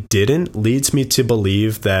that they didn't leads me to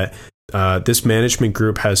believe that this management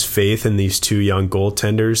group has faith in these two young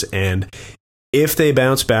goaltenders. And if they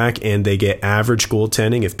bounce back and they get average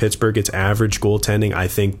goaltending, if Pittsburgh gets average goaltending, I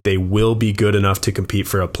think they will be good enough to compete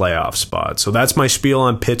for a playoff spot. So that's my spiel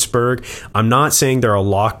on Pittsburgh. I'm not saying they're a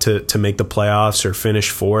lock to make the playoffs or finish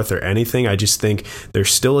fourth or anything. I just think they're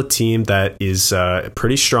still a team that is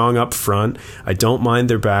pretty strong up front. I don't mind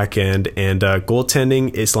their back end, and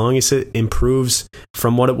goaltending, as long as it improves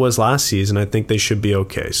from what it was last season, I think they should be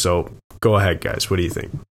okay. So go ahead, guys. What do you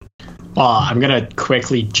think? Well, I'm going to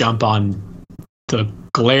quickly jump on the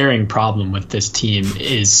glaring problem with this team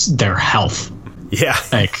is their health. Yeah.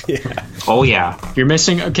 Like, yeah. Oh, yeah. You're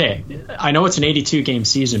missing. Okay. I know it's an 82 game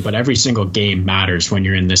season, but every single game matters when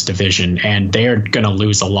you're in this division. And they are going to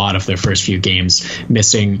lose a lot of their first few games,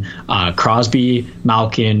 missing Crosby,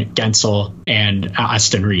 Malkin, Gensel, and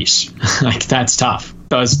Aston Reese. Like, that's tough.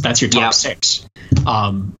 That's your top six.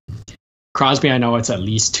 Crosby, I know it's at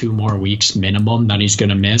least 2 more weeks minimum that he's going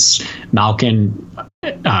to miss. Malkin,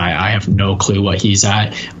 I have no clue what he's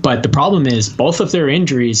at. But the problem is both of their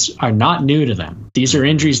injuries are not new to them. These are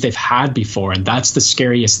injuries they've had before, and that's the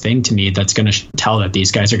scariest thing to me. That's going to tell that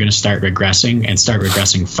these guys are going to start regressing and start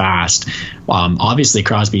regressing fast. Obviously,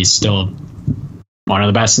 Crosby is still one of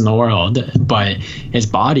the best in the world, but his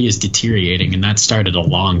body is deteriorating, and that started a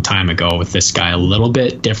long time ago with this guy. A little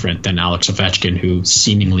bit different than Alex Ovechkin, who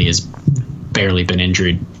seemingly has barely been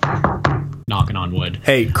injured. Knocking on wood.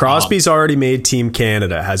 Hey, Crosby's already made Team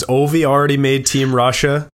Canada. Has Ovi already made Team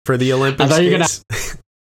Russia for the Olympics?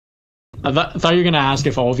 I thought you were going to ask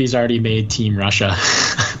if Ovi's already made Team Russia.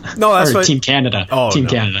 No, that's or Team Canada. Oh, Team no.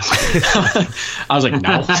 Canada. I was like,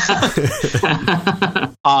 no.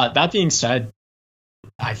 That being said,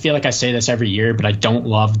 I feel like I say this every year, but I don't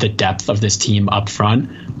love the depth of this team up front.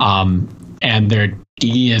 And their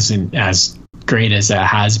D isn't as great as it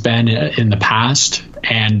has been in the past.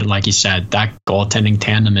 And like you said, that goaltending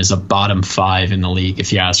tandem is a bottom 5 in the league,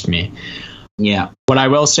 if you ask me. Yeah. What I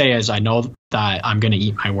will say is I know that I'm going to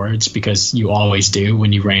eat my words because you always do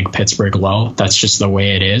when you rank Pittsburgh low. That's just the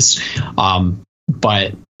way it is.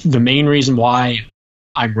 But the main reason why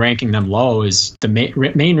I'm ranking them low is the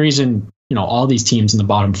main reason, all these teams in the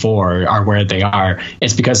bottom 4 are where they are.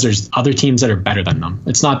 It's because there's other teams that are better than them.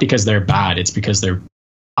 It's not because they're bad. It's because there are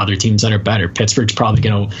other teams that are better. Pittsburgh's probably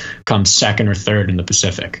going to come second or third in the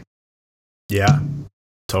Pacific. Yeah,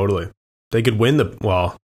 totally. They could win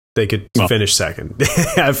they could finish second.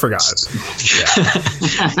 I forgot.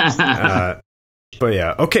 Yeah. But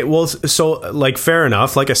yeah, okay. Well, so like, fair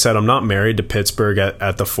enough. Like I said, I'm not married to Pittsburgh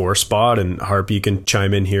at the 4 spot, and Harp, you can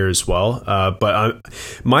chime in here as well. But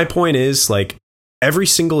my point is, like, every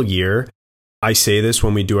single year, I say this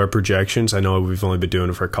when we do our projections. I know we've only been doing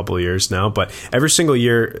it for a couple of years now, but every single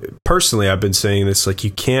year, personally, I've been saying this, like,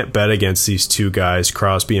 you can't bet against these two guys,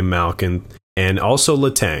 Crosby and Malkin, and also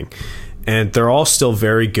Letang. And they're all still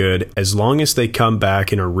very good as long as they come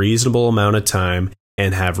back in a reasonable amount of time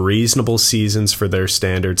and have reasonable seasons for their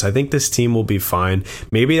standards. I think this team will be fine.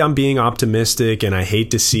 Maybe I'm being optimistic, and I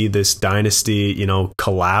hate to see this dynasty,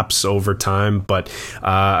 collapse over time, but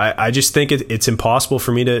I just think it's impossible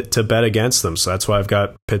for me to bet against them. So that's why I've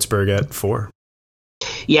got Pittsburgh at 4.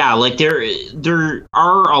 Yeah, like there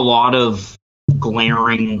are a lot of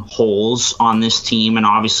glaring holes on this team, and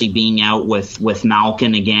obviously being out with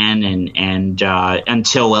Malkin again and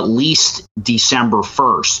until at least December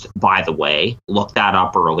 1st, by the way. Looked that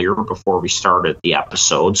up earlier before we started the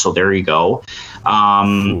episode, so there you go.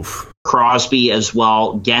 Crosby as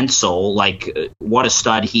well, Gensel, like, what a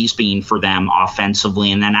stud he's been for them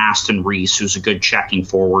offensively, and then Aston Reese, who's a good checking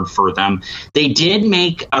forward for them. They did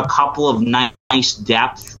make a couple of nice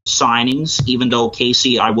depth signings, even though,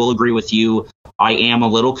 Casey, I will agree with you, I am a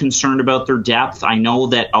little concerned about their depth. I know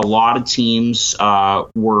that a lot of teams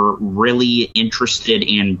were really interested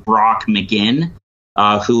in Brock McGinn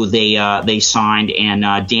who they signed,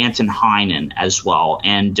 and Danton Heinen as well.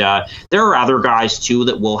 And there are other guys too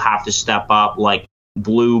that will have to step up, like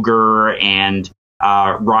Bluger and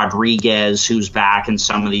Rodriguez, who's back, and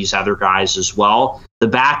some of these other guys as well. The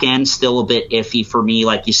back end's still a bit iffy for me,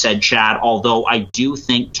 like you said, Chad, although I do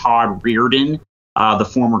think Todd Reardon, the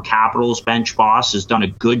former Capitals bench boss, has done a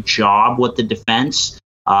good job with the defense,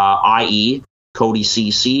 i.e. Cody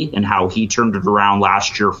Ceci, and how he turned it around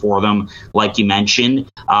last year for them, like you mentioned.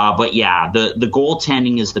 But yeah, the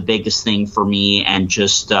goaltending is the biggest thing for me, and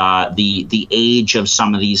just the age of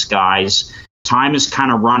some of these guys. Time is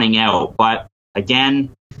kind of running out, but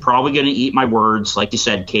again, probably going to eat my words, like you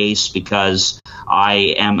said, Case, because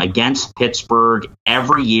I am against Pittsburgh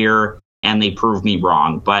every year, and they prove me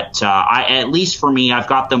wrong. But at least for me, I've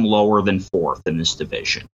got them lower than 4th in this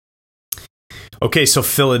division. Okay, so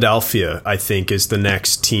Philadelphia, I think, is the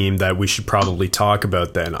next team that we should probably talk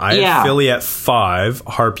about then. I have Philly at 5.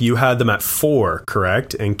 Harp, you had them at 4,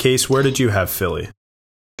 correct? And Case, where did you have Philly?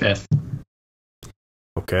 5th.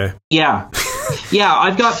 Okay. Yeah. Yeah,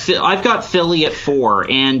 I've got Philly at 4,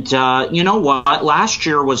 and you know what? Last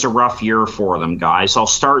year was a rough year for them, guys. I'll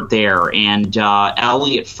start there. And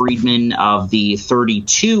Elliot Friedman of the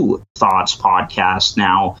 32 Thoughts podcast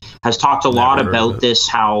now has talked a lot about this,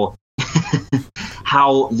 how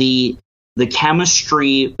the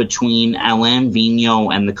chemistry between Alain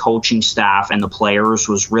Vigneault and the coaching staff and the players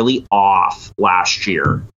was really off last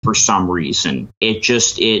year for some reason.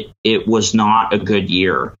 It was not a good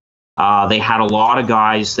year. They had a lot of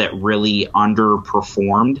guys that really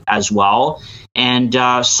underperformed as well. And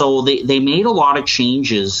so they made a lot of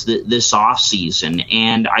changes this offseason.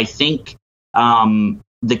 And I think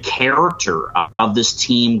the character of this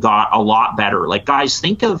team got a lot better. Like, guys,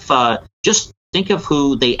 think of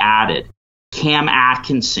who they added. Cam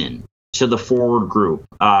Atkinson to the forward group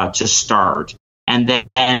to start. And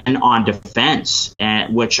then on defense,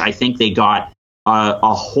 which I think they got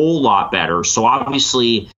a whole lot better. So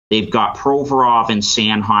obviously they've got Provorov and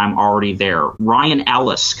Sanheim already there. Ryan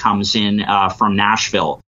Ellis comes in from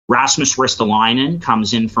Nashville. Rasmus Ristolainen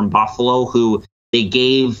comes in from Buffalo, who they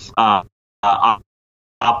gave up a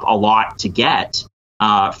lot to get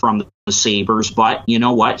from the Sabres. But you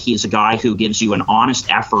know what? He's a guy who gives you an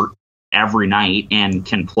honest effort every night and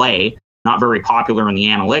can play. Not very popular in the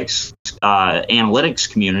analytics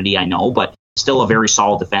community, I know, but still a very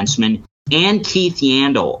solid defenseman. And Keith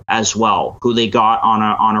Yandel as well, who they got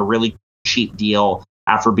on a really cheap deal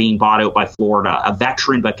after being bought out by Florida. A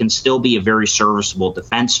veteran, but can still be a very serviceable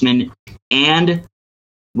defenseman. And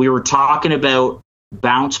we were talking about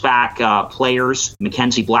bounce-back players.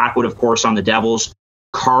 Mackenzie Blackwood, of course, on the Devils.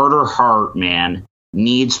 Carter Hart, man,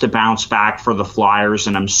 needs to bounce back for the Flyers,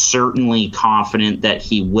 and I'm certainly confident that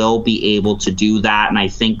he will be able to do that. And I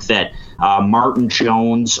think that Martin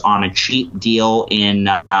Jones on a cheap deal in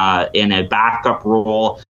a backup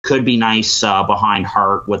role could be nice behind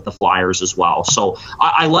Hart with the Flyers as well. So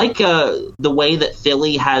I like the way that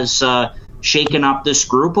Philly has shaken up this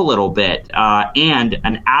group a little bit. And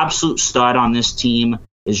an absolute stud on this team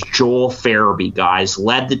is Joel Farabee, guys.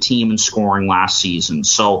 Led the team in scoring last season.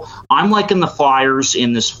 So I'm liking the Flyers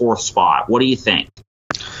in this 4th spot. What do you think?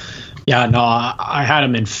 Yeah, no, I had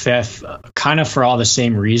them in 5th, kind of for all the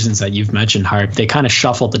same reasons that you've mentioned, Harp. They kind of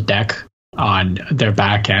shuffled the deck on their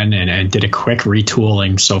back end and did a quick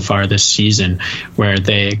retooling so far this season, where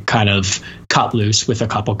they kind of cut loose with a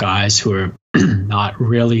couple guys who are not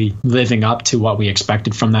really living up to what we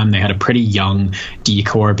expected from them. They had a pretty young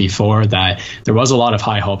D-core before that there was a lot of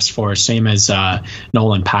high hopes for, same as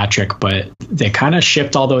Nolan Patrick, but they kind of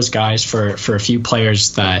shipped all those guys for a few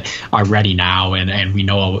players that are ready now and we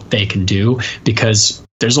know what they can do, because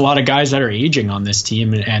there's a lot of guys that are aging on this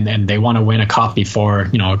team and they want to win a cup before,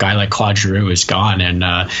 you know, a guy like Claude Giroux is gone, and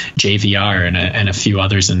JVR and a few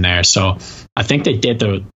others in there. So I think they did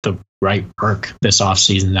the right work this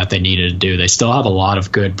offseason that they needed to do. They still have a lot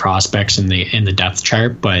of good prospects in the depth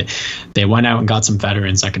chart, but they went out and got some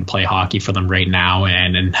veterans that can play hockey for them right now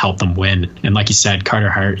and help them win. And like you said, Carter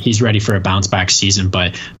Hart, he's ready for a bounce back season,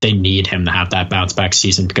 but they need him to have that bounce back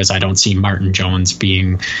season, because I don't see Martin Jones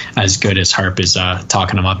being as good as Harp is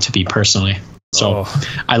talking him up to be personally. So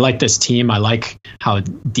I like this team. I like how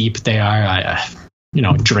deep they are.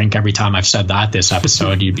 Drink every time I've said that this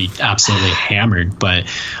episode, you'd be absolutely hammered. But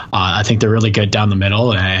I think they're really good down the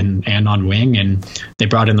middle and on wing, and they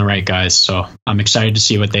brought in the right guys. So I'm excited to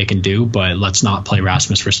see what they can do, but let's not play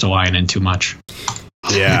Rasmus Ristolainen too much.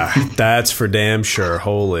 Yeah, that's for damn sure.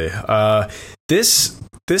 Holy.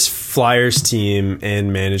 This Flyers team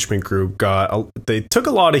and management group they took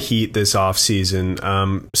a lot of heat this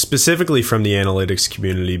offseason, specifically from the analytics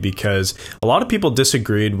community, because a lot of people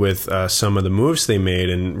disagreed with some of the moves they made,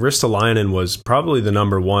 and Ristolainen was probably the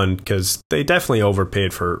number one, because they definitely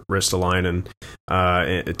overpaid for Ristolainen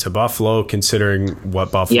to Buffalo, considering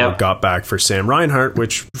what Buffalo got back for Sam Reinhart,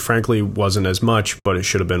 which frankly wasn't as much, but it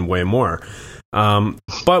should have been way more.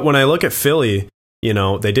 But when I look at Philly,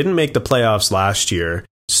 they didn't make the playoffs last year.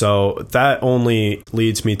 So that only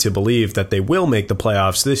leads me to believe that they will make the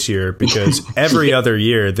playoffs this year, because every other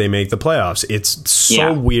year they make the playoffs. It's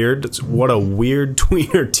so weird. What a weird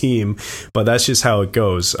tweener team, but that's just how it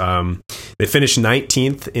goes. They finished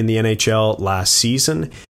 19th in the NHL last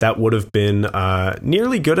season. That would have been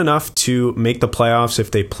nearly good enough to make the playoffs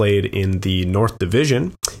if they played in the North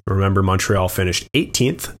Division. Remember, Montreal finished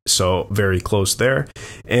 18th, so very close there.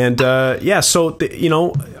 And I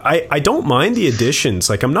don't mind the additions.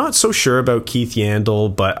 Like, I'm not so sure about Keith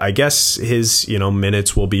Yandle, but I guess his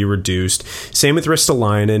minutes will be reduced. Same with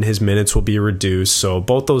Ristolainen, his minutes will be reduced. So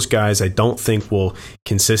both those guys I don't think will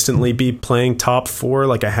consistently be playing top four.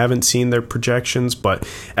 Like, I haven't seen their projections, but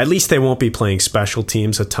at least they won't be playing special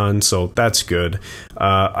teams a ton, so that's good.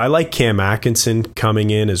 I like Cam Atkinson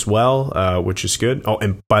coming in as well, which is good. Oh,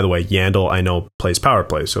 and by the way, Yandle, I know, plays power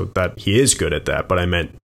play, so that he is good at that, but I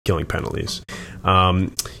meant killing penalties.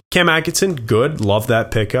 Cam Atkinson, good. Love that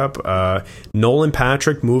pickup. Nolan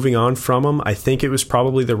Patrick, moving on from him, I think it was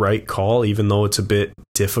probably the right call, even though it's a bit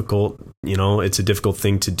difficult. It's a difficult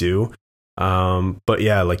thing to do. But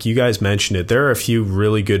yeah, like you guys mentioned it, there are a few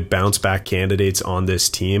really good bounce back candidates on this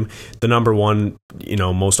team. The number one,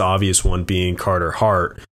 most obvious one being Carter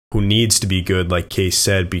Hart, who needs to be good, like Case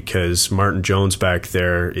said, because Martin Jones back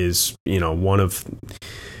there is, one of...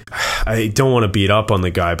 I don't want to beat up on the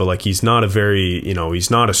guy, but like, he's not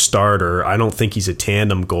he's not a starter. I don't think he's a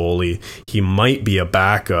tandem goalie. He might be a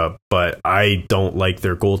backup, but I don't like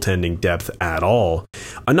their goaltending depth at all.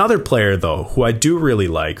 Another player, though, who I do really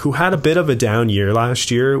like, who had a bit of a down year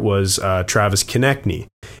last year, was Travis Konechny.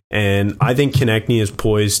 And I think Konechny is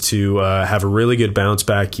poised to have a really good bounce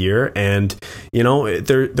back year. And,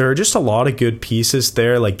 there are just a lot of good pieces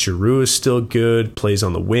there. Like, Giroux is still good, plays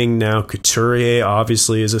on the wing now. Couturier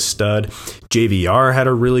obviously is a stud. JVR had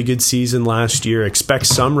a really good season last year. Expect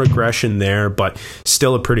some regression there, but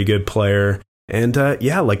still a pretty good player. And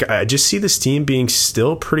I just see this team being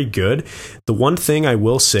still pretty good. The one thing I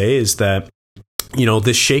will say is that,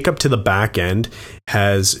 this shakeup to the back end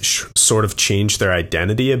has sort of changed their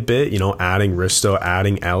identity a bit, adding Risto,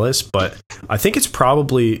 adding Ellis, but I think it's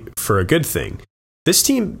probably for a good thing. This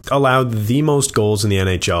team allowed the most goals in the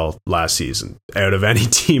NHL last season out of any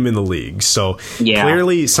team in the league. So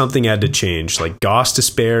clearly something had to change. Like,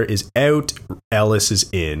 Gostisbehere is out, Ellis is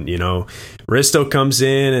in, Risto comes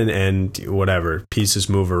in and whatever, pieces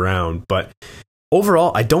move around. But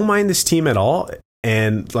overall, I don't mind this team at all.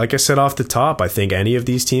 And like I said off the top, I think any of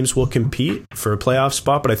these teams will compete for a playoff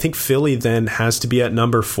spot, but I think Philly then has to be at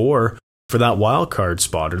number 4 for that wild card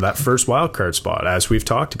spot, or that first wild card spot, as we've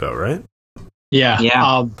talked about, right? Yeah.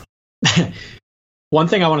 One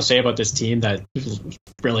thing I want to say about this team that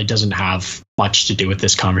really doesn't have much to do with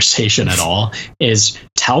this conversation at all is,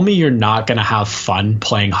 tell me you're not going to have fun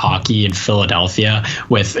playing hockey in Philadelphia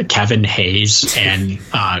with Kevin Hayes and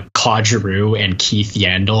Claude Giroux and Keith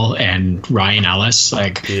Yandle and Ryan Ellis,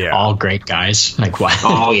 all great guys. Like, what?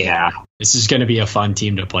 Oh yeah, this is going to be a fun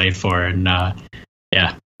team to play for, and love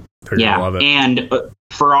it. And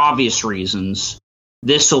for obvious reasons,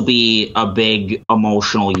 this will be a big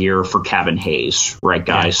emotional year for Kevin Hayes, right,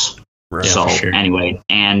 guys? Yeah. Right. So anyway,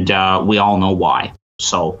 and we all know why.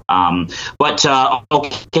 So,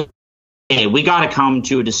 okay, we got to come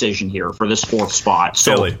to a decision here for this 4th spot.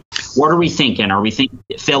 So, Philly. What are we thinking? Are we thinking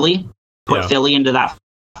Philly? Put Philly into that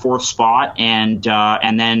 4th spot, and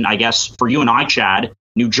then I guess for you and I, Chad,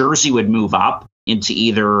 New Jersey would move up into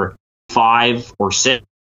either 5 or 6,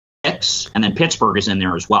 and then Pittsburgh is in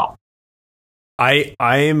there as well. I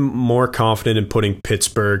am more confident in putting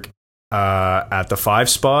Pittsburgh at the 5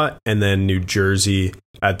 spot, and then New Jersey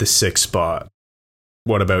at the 6 spot.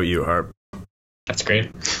 What about you, Harp? That's great.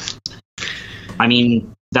 I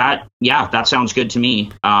mean, that sounds good to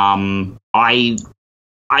me. I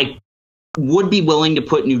would be willing to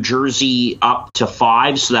put New Jersey up to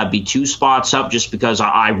 5, so that'd be 2 spots up, just because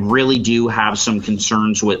I really do have some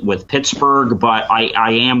concerns with Pittsburgh, but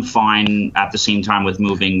I am fine at the same time with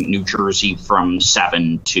moving New Jersey from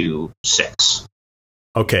 7 to 6.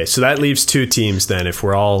 Okay, so that leaves two teams then, if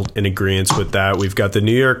we're all in agreement with that. We've got the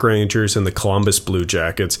New York Rangers and the Columbus Blue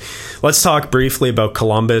Jackets. Let's talk briefly about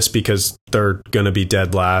Columbus because they're going to be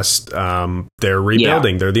dead last. They're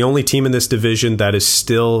rebuilding. Yeah. They're the only team in this division that is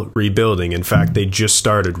still rebuilding. In fact, they just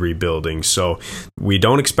started rebuilding, so we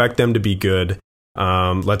don't expect them to be good.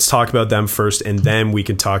 Let's talk about them first, and then we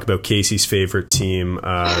can talk about Casey's favorite team,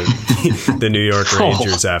 the New York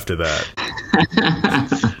Rangers, after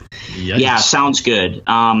that. Yeah, sounds good.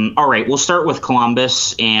 All right, we'll start with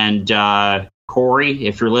Columbus. And Corey,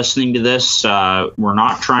 if you're listening to this, we're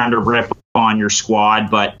not trying to rip on your squad,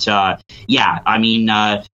 but yeah, I mean,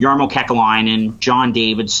 Jarmo Kekalainen, John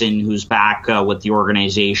Davidson, who's back with the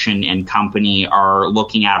organization and company, are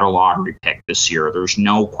looking at a lottery pick this year. There's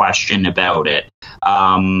no question about it.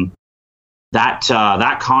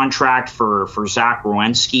 That contract for Zach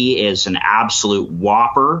Werenski is an absolute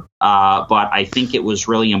whopper, but I think it was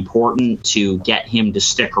really important to get him to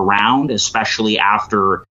stick around, especially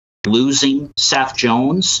after losing Seth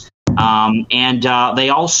Jones. And they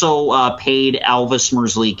also paid Elvis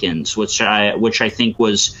Merzlikins, which I think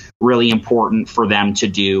was really important for them to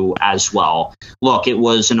do as well. Look, it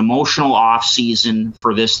was an emotional offseason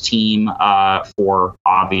for this team for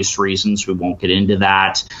obvious reasons. We won't get into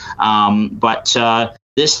that. But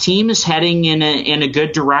this team is heading in a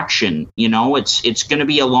good direction. You know, it's going to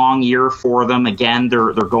be a long year for them. Again,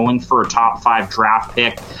 they're going for a top 5 draft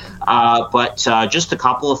pick. But just a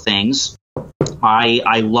couple of things.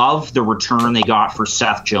 I love the return they got for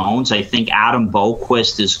Seth Jones. I think Adam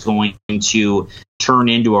Boqvist is going to turn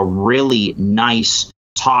into a really nice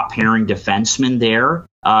top pairing defenseman there.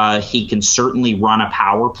 He can certainly run a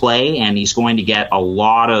power play, and he's going to get a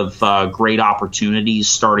lot of great opportunities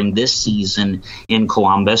starting this season in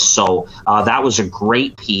Columbus. So that was a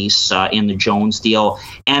great piece in the Jones deal.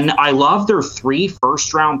 And I love their 3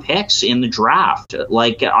 first-round picks in the draft.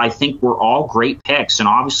 Like, I think were all great picks, and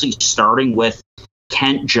obviously starting with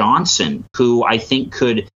Kent Johnson, who I think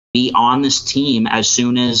could be on this team as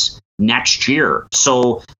soon as next year.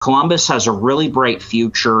 So Columbus has a really bright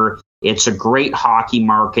future. It's a great hockey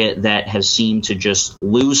market that has seemed to just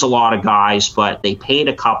lose a lot of guys, but they paid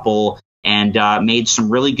a couple and made some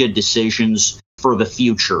really good decisions for the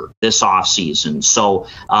future this offseason. So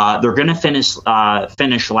they're going to finish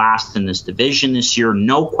last in this division this year,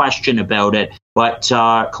 no question about it. But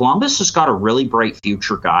Columbus has got a really bright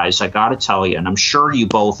future, guys, I got to tell you, and I'm sure you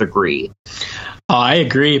both agree. I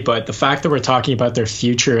agree, but the fact that we're talking about their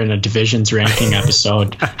future in a divisions ranking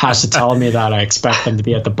episode has to tell me that I expect them to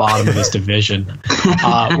be at the bottom of this division.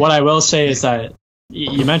 What I will say is that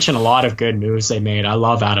you mentioned a lot of good moves they made. I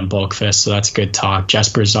love Adam Boqvist, so that's good talk.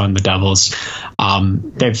 Jesper's on the Devils.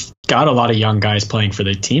 They've got a lot of young guys playing for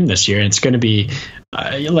the team this year. And it's going to be,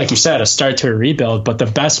 like you said, a start to a rebuild. But the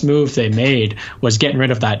best move they made was getting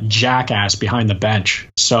rid of that jackass behind the bench.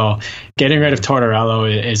 So getting rid of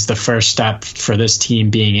Tortorella is the first step for this team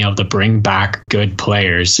being able to bring back good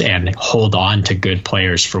players and hold on to good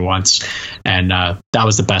players for once. And that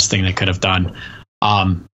was the best thing they could have done.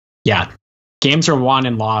 Yeah. Games are won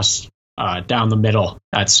and lost down the middle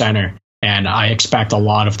at center, and I expect a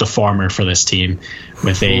lot of the former for this team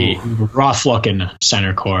with a rough-looking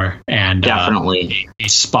center core and definitely a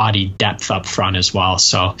spotty depth up front as well.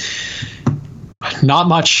 So not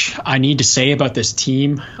much I need to say about this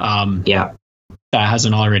team that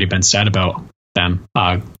hasn't already been said about them.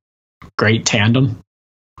 Great tandem.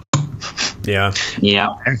 Yeah.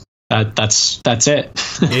 That's it.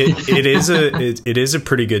 It is a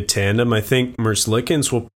pretty good tandem. I think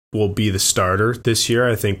Merzlikins will be the starter this year.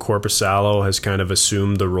 I think Korpisalo has kind of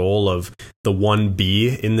assumed the role of the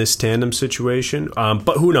 1B in this tandem situation.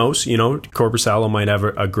 But who knows? You know, Korpisalo might have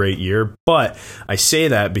a great year. But I say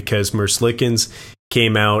that because Merzlikins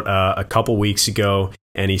came out a couple weeks ago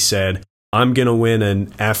and he said, I'm going to win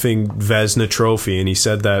an effing Vezina trophy. And he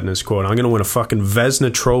said that in his quote, I'm going to win a fucking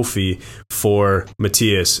Vezina trophy for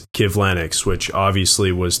Matthias Kivlenieks, which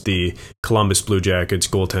obviously was the Columbus Blue Jackets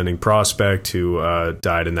goaltending prospect who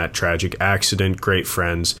died in that tragic accident. Great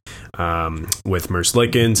friends with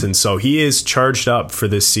Merzlikins. And so he is charged up for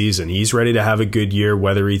this season. He's ready to have a good year,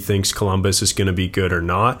 whether he thinks Columbus is going to be good or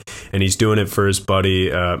not. And he's doing it for his buddy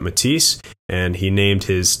Matisse. And he named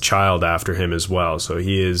his child after him as well. So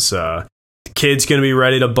he is... the kid's going to be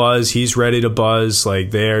ready to buzz. He's ready to buzz.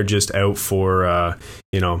 Like, they're just out for,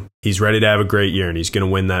 he's ready to have a great year and he's going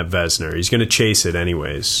to win that Vezina. He's going to chase it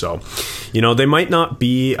anyways. So, they might not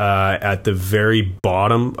be at the very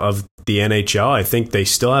bottom of the NHL. I think they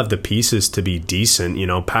still have the pieces to be decent.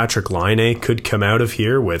 Patrick Laine could come out of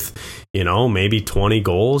here with, maybe 20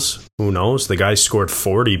 goals. Who knows? The guy scored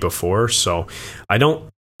 40 before. So I don't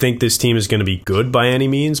think this team is going to be good by any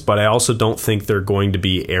means, but I also don't think they're going to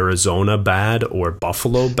be Arizona bad or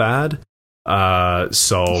Buffalo bad.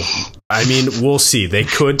 So I mean, we'll see. They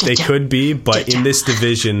could be, but in this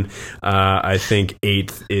division, I think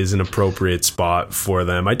 8th is an appropriate spot for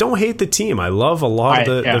them. I don't hate the team. I love a lot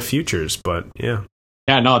of the futures, but yeah.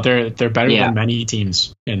 Yeah, no, they're better than many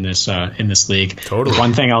teams in this league. Totally.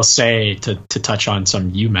 One thing I'll say to touch on some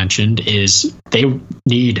you mentioned is they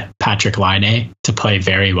need Patrick Laine to play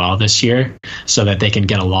very well this year so that they can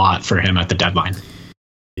get a lot for him at the deadline.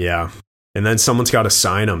 Yeah, and then someone's got to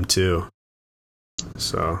sign him too.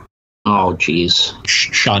 So. Oh, geez.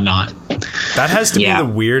 Shot not. That has to be the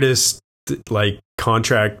weirdest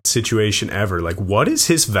contract situation ever. Like, what is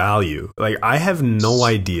his value? Like, I have no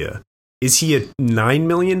idea. Is he a $9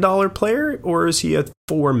 million player or is he a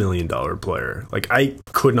 $4 million player? Like, I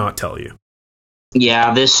could not tell you.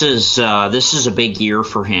 Yeah, this is a big year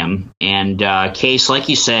for him. And Case, like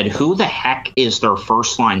you said, who the heck is their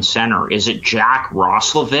first line center? Is it Jack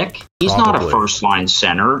Roslovic? He's not a first line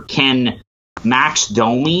center. Can Max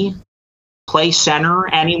Domi play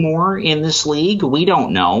center anymore in this league? We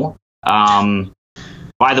don't know.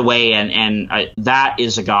 By the way, and that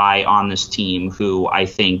is a guy on this team who I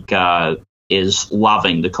think is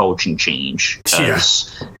loving the coaching change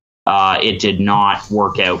because it did not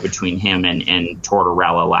work out between him and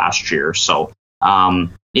Tortorella last year. So,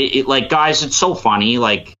 guys, it's so funny,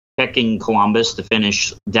 like picking Columbus to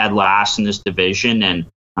finish dead last in this division, and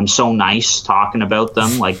I'm so nice talking about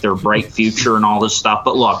them, like their bright future and all this stuff.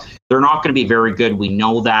 But look, they're not going to be very good. We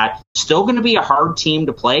know that. Still going to be a hard team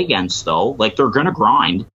to play against, though. Like, they're going to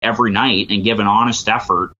grind every night and give an honest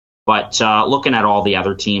effort. But looking at all the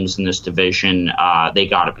other teams in this division, they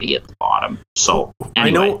got to be at the bottom. So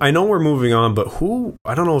anyway. I know we're moving on, but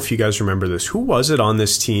I don't know if you guys remember this. Who was it on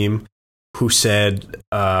this team who said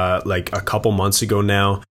like a couple months ago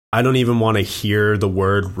now, I don't even want to hear the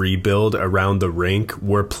word rebuild around the rink.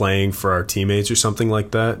 We're playing for our teammates or something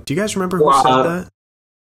like that. Do you guys remember who said that?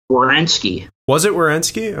 Werenski. Was it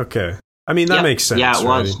Werenski? Okay. I mean, that makes sense. Yeah, it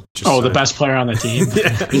was. Right? The best player on the team.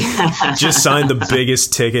 Just signed the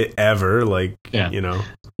biggest ticket ever.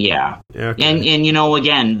 Yeah. Okay. And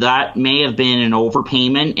again, that may have been an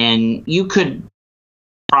overpayment, and you could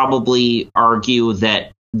probably argue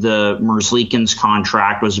that the Merzlikins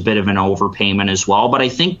contract was a bit of an overpayment as well. But I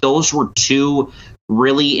think those were two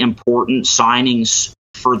really important signings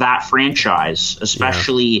for that franchise,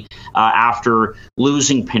 especially after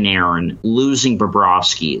losing Panarin, losing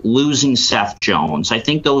Bobrovsky, losing Seth Jones. I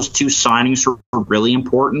think those two signings were really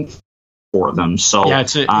important for them. So,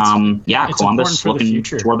 it's Columbus looking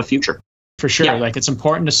toward the future. For sure. Yeah. Like, it's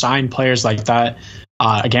important to sign players like that.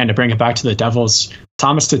 Again, to bring it back to the Devils,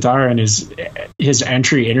 Thomas Tatar in his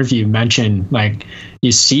entry interview mentioned, like,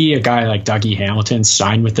 you see a guy like Dougie Hamilton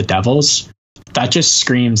sign with the Devils, that just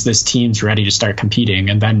screams this team's ready to start competing,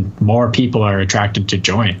 and then more people are attracted to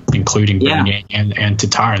join, including Bernier and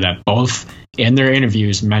Tatar, that both in their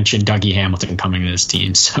interviews mentioned Dougie Hamilton coming to this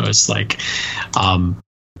team. So it's like,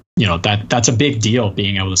 that's a big deal,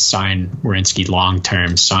 being able to sign Werenski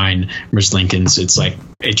long-term, sign Merzlikins. It's like,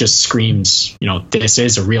 it just screams, this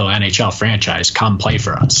is a real NHL franchise. Come play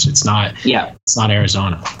for us. It's not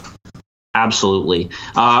Arizona. Absolutely.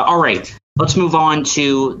 All right. Let's move on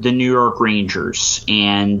to the New York Rangers.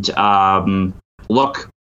 And look,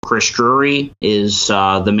 Chris Drury is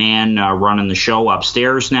the man running the show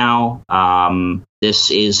upstairs now.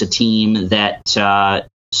 This is a team that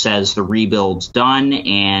says the rebuild's done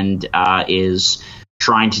and is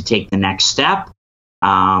trying to take the next step.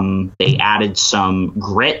 They added some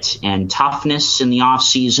grit and toughness in the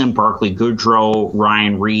offseason. Barclay Goodrow,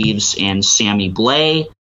 Ryan Reeves, and Sammy Blais.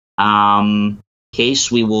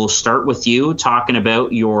 Case, we will start with you talking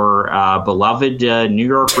about your beloved New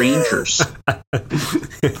York Rangers.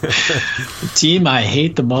 The team I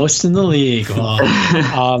hate the most in the league. Well,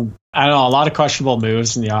 I don't know, a lot of questionable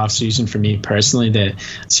moves in the offseason for me personally. That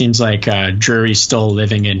seems like Drury's still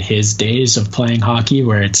living in his days of playing hockey,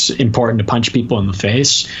 where it's important to punch people in the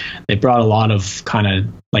face. They brought a lot of kind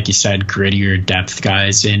of, like you said, grittier depth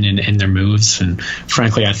guys in their moves. And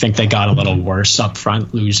frankly, I think they got a little worse up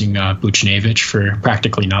front, losing Buchnevich for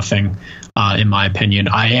practically nothing, in my opinion.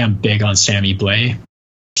 I am big on Sammy Blais,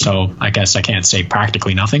 so I guess I can't say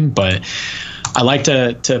practically nothing, but I like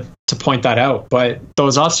to point that out. But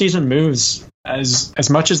those offseason moves, as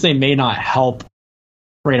much as they may not help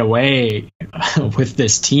right away with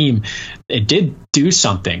this team, it did do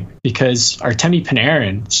something, because Artemi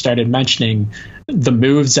Panarin started mentioning the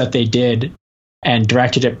moves that they did and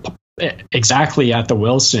directed it exactly at the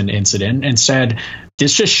Wilson incident and said,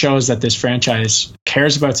 this just shows that this franchise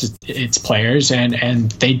cares about its players, and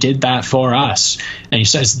they did that for us. And he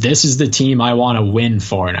says, this is the team I want to win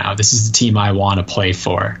for now. This is the team I want to play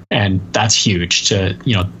for. And that's huge to,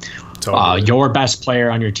 totally. Your best player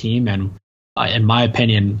on your team, and in my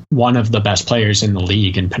opinion, one of the best players in the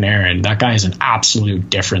league in Panarin. That guy is an absolute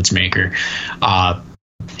difference maker.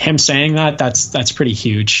 Him saying that's pretty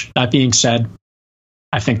huge. That being said,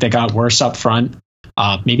 I think they got worse up front,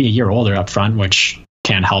 maybe a year older up front, which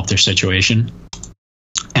can help their situation.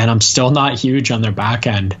 And I'm still not huge on their back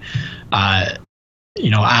end.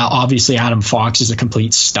 Obviously Adam Fox is a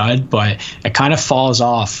complete stud, but it kind of falls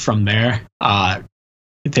off from there.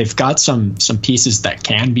 They've got some pieces that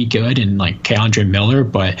can be good, and like K'Andre Miller,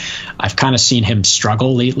 but I've kind of seen him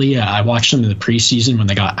struggle lately. I watched them in the preseason when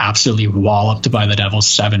they got absolutely walloped by the Devils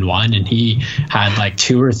 7-1, and he had like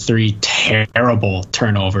 2 or 3 terrible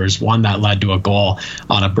turnovers, one that led to a goal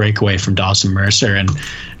on a breakaway from Dawson Mercer. And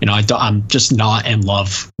I'm just not in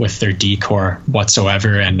love with their decor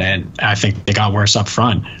whatsoever, and I think they got worse up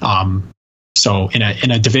front. So in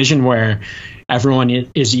a division where everyone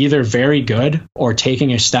is either very good or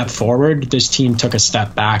taking a step forward, this team took a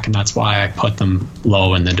step back, and that's why I put them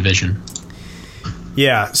low in the division.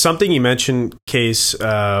 Yeah, something you mentioned, Case,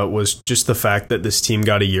 was just the fact that this team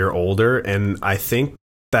got a year older, and I think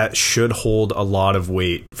that should hold a lot of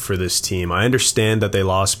weight for this team. I understand that they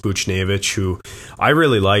lost Buchnevich, who I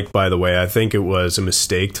really like, by the way. I think it was a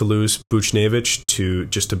mistake to lose Buchnevich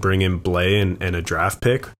to bring in Blais and a draft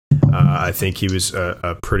pick. I think he was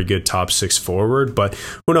a pretty good top 6 forward, but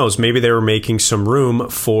who knows? Maybe they were making some room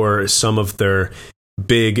for some of their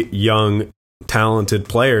big, young, talented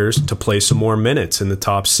players to play some more minutes in the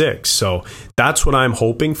top 6. So that's what I'm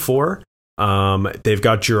hoping for. They've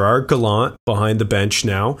got Gerard Gallant behind the bench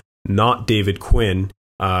now, not David Quinn.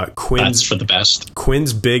 That's for the best.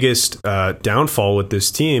 Quinn's biggest downfall with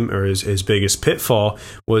this team, or his biggest pitfall,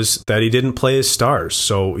 was that he didn't play his stars.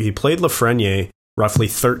 So he played Lafreniere roughly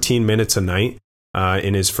 13 minutes a night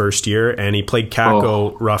in his first year, and he played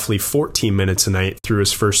Kakko roughly 14 minutes a night through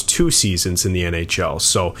his first 2 seasons in the NHL.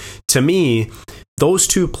 So to me, those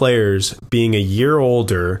 2 players being a year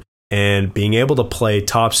older and being able to play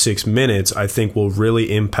top 6 minutes, I think will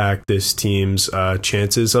really impact this team's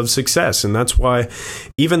chances of success. And that's why,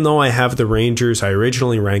 even though I have the Rangers, I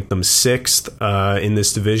originally ranked them 6th in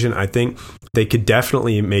this division, I think they could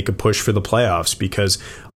definitely make a push for the playoffs, because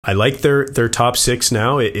I like their top 6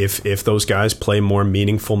 now. If those guys play more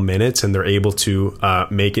meaningful minutes and they're able to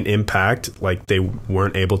make an impact like they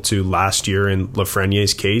weren't able to last year in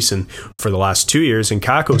Lafreniere's case, and for the last 2 years in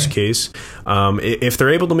Kakko's case, if they're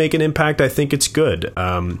able to make an impact, I think it's good.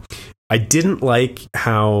 I didn't like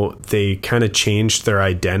how they kind of changed their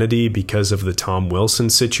identity because of the Tom Wilson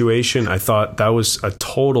situation. I thought that was a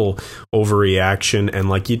total overreaction, and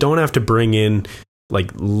like, you don't have to bring in like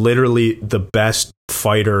literally the best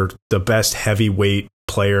fighter, the best heavyweight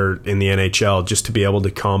player in the NHL just to be able to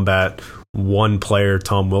combat one player,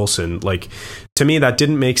 Tom Wilson. Like, to me, that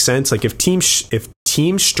didn't make sense. Like, if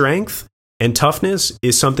team strength and toughness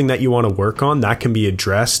is something that you want to work on, that can be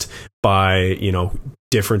addressed by,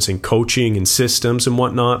 difference in coaching and systems and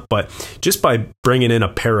whatnot. But just by bringing in a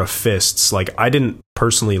pair of fists, like, I didn't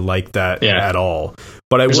personally like that at all.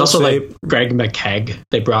 But there's also like Greg McKegg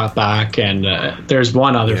they brought back, and there's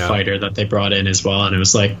one other fighter that they brought in as well, and it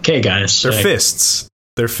was like, okay, guys, they're fists.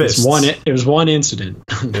 They're fists. It was one incident.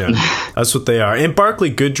 Yeah, that's what they are. And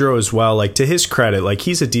Barclay Goodrow as well, like, to his credit, like,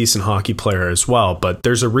 he's a decent hockey player as well, but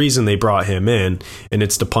there's a reason they brought him in, and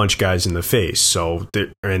it's to punch guys in the face, so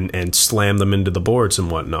and slam them into the boards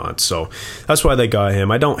and whatnot. So that's why they got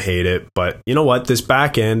him. I don't hate it, but you know what? This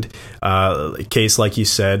back end case, like you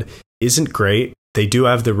said, isn't great. They do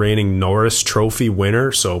have the reigning Norris Trophy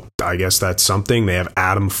winner, so I guess that's something. They have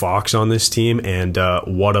Adam Fox on this team, and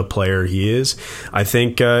what a player he is. I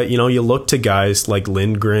think, you look to guys like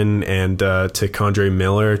Lindgren and to K'Andre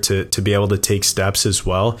Miller to be able to take steps as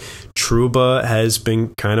well. Trouba has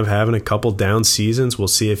been kind of having a couple down seasons. We'll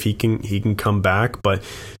see if he can come back, but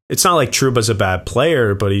it's not like Trouba's a bad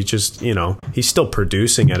player, but he just, he's still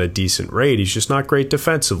producing at a decent rate. He's just not great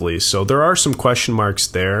defensively, so there are some question marks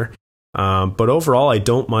there. But overall, I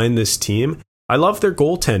don't mind this team. I love their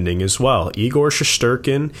goaltending as well. Igor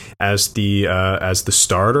Shesterkin as the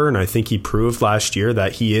starter, and I think he proved last year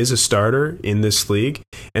that he is a starter in this league.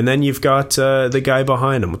 And then you've got the guy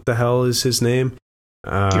behind him. What the hell is his name?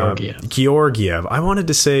 Georgiev. I wanted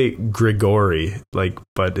to say Grigori,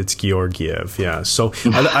 but it's Georgiev. Yeah. So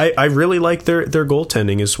I really like their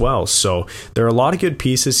goaltending as well. So there are a lot of good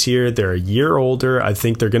pieces here. They're a year older. I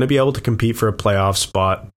think they're going to be able to compete for a playoff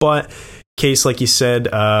spot. But Case, like you said,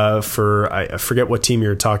 for I forget what team you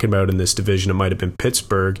were talking about in this division. It might have been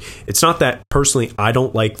Pittsburgh. It's not that personally I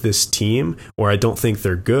don't like this team or I don't think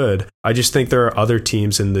they're good. I just think there are other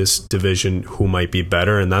teams in this division who might be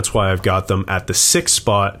better, and that's why I've got them at the 6th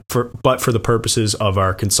spot. But for the purposes of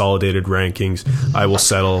our consolidated rankings, I will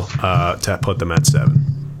settle to put them at 7.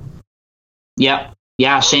 Yep.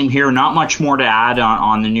 Yeah, same here. Not much more to add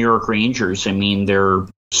on the New York Rangers. I mean, they're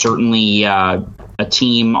certainly a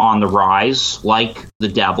team on the rise, like the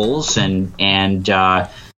Devils, and they've got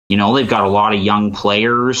a lot of young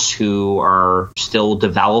players who are still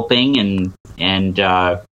developing and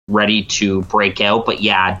ready to break out. But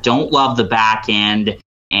yeah, don't love the back end,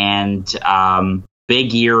 and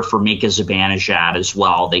big year for Mika Zibanejad as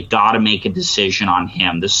well. They got to make a decision on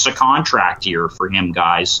him. This is a contract year for him,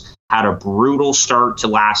 guys. Had a brutal start to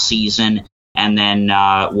last season and then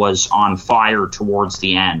was on fire towards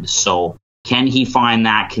the end. So can he find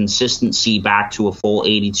that consistency back to a full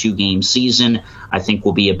 82-game season? I think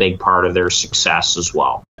will be a big part of their success as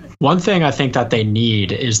well. One thing I think that they need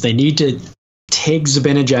to take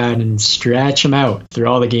Zibanejad and stretch him out through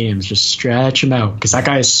all the games. Just stretch him out, because that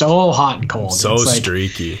guy is so hot and cold. So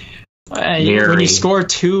streaky. When you score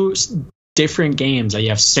 2 different games that you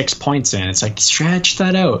have 6 points in, it's like, stretch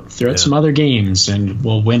that out, throw out some other games, and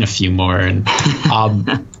we'll win a few more. And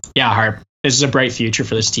Harp, this is a bright future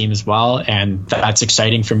for this team as well, and that's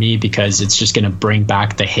exciting for me because it's just going to bring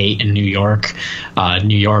back the hate in New York, and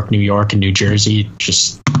New Jersey.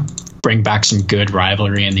 Just bring back some good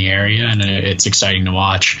rivalry in the area, and it's exciting to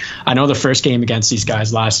watch. I know the first game against these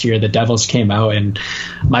guys last year, the Devils came out and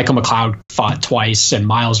Michael McLeod fought twice and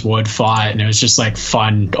Miles Wood fought, and it was just like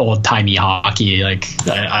fun, old-timey hockey. Like,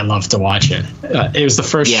 I love to watch it. It was the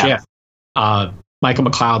first shift. Michael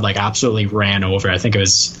McLeod absolutely ran over, I think it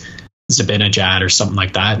was Zibanejad or something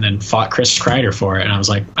like that, and then fought Chris Kreider for it. And I was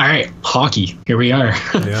like, all right, hockey, here we are.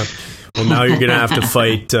 Yeah. Well, now you're going to have to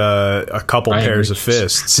fight a couple pairs of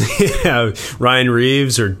fists. Yeah, Ryan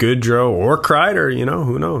Reeves or Goodrow or Kreider,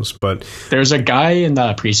 who knows? But there's a guy in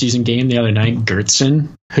the preseason game the other night,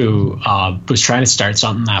 Gertson, who was trying to start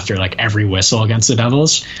something after every whistle against the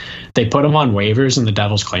Devils. They put him on waivers and the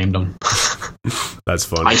Devils claimed him. That's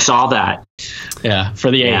funny. I saw that. Yeah,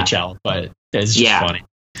 for the AHL, but it's just funny.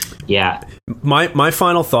 Yeah. My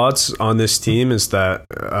final thoughts on this team is that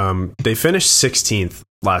they finished 16th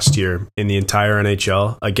last year in the entire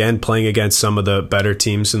NHL, again playing against some of the better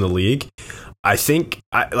teams in the league. I think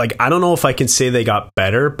I don't know if I can say they got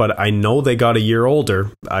better, but I know they got a year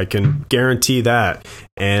older. I can guarantee that.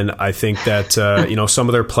 And I think that some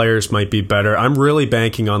of their players might be better. I'm really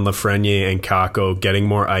banking on Lafreniere and Kakko getting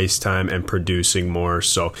more ice time and producing more.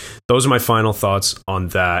 So those are my final thoughts on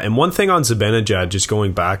that. And one thing on Zibanejad, just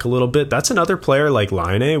going back a little bit, that's another player like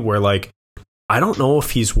Laine where I don't know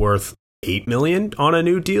if he's worth $8 million on a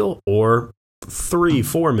new deal or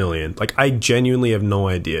 $3-4 million. I genuinely have no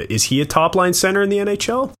idea. Is he a top line center in the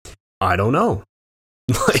NHL? I don't know.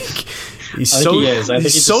 He's so he is. I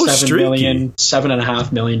think he's so a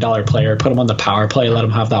 $7.5 million player. Put him on the power play, let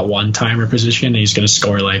him have that one-timer position, and he's going to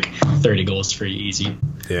score 30 goals for you easy.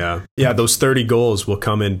 Yeah. Those 30 goals will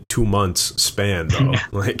come in 2 months span, though.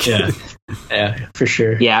 Yeah, for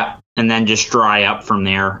sure. Yeah, and then just dry up from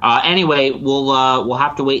there. Anyway, we'll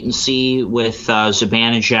have to wait and see with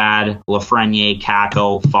Zibanejad, Lafreniere,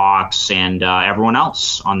 Kakko, Fox, and everyone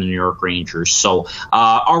else on the New York Rangers. So,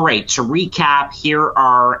 all right, to recap, here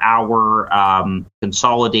are our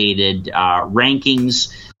consolidated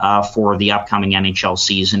rankings for the upcoming NHL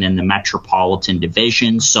season in the Metropolitan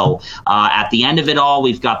Division. So at the end of it all,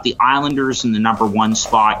 we've got the Islanders in the number 1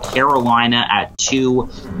 spot, Carolina at 2,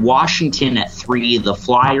 Washington at 3, the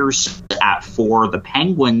Flyers at 4, the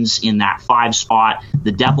Penguins in that 5 spot,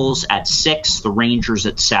 the Devils at 6, the Rangers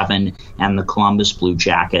at 7, and the Columbus Blue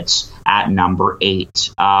Jackets at number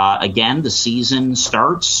 8. Again, the season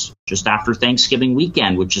starts just after Thanksgiving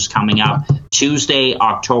weekend, which is coming up. Tuesday,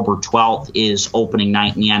 October 12th is opening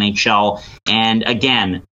night in the NHL. And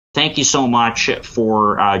again, thank you so much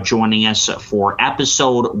for joining us for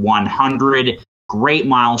episode 100. Great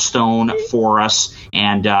milestone for us,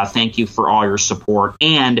 and thank you for all your support,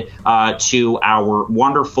 and to our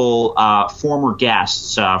wonderful former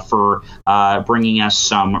guests for bringing us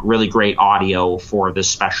some really great audio for this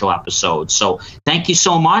special episode. So thank you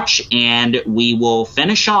so much, and we will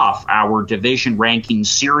finish off our division ranking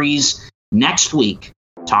series next week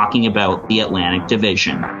talking about the Atlantic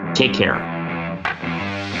Division. Take care.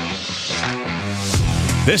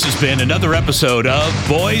 This has been another episode of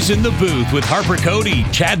Boys in the Booth with Harper Cody,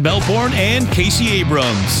 Chad Melbourne, and Casey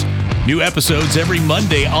Abrams. New episodes every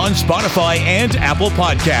Monday on Spotify and Apple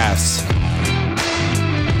Podcasts.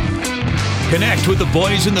 Connect with the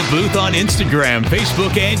Boys in the Booth on Instagram,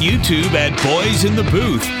 Facebook, and YouTube at Boys in the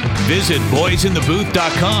Booth. Visit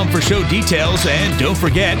boysinthebooth.com for show details, and don't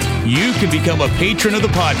forget, you can become a patron of the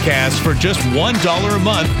podcast for just $1 a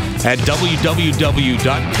month at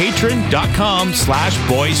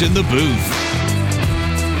www.patreon.com/boysinthebooth.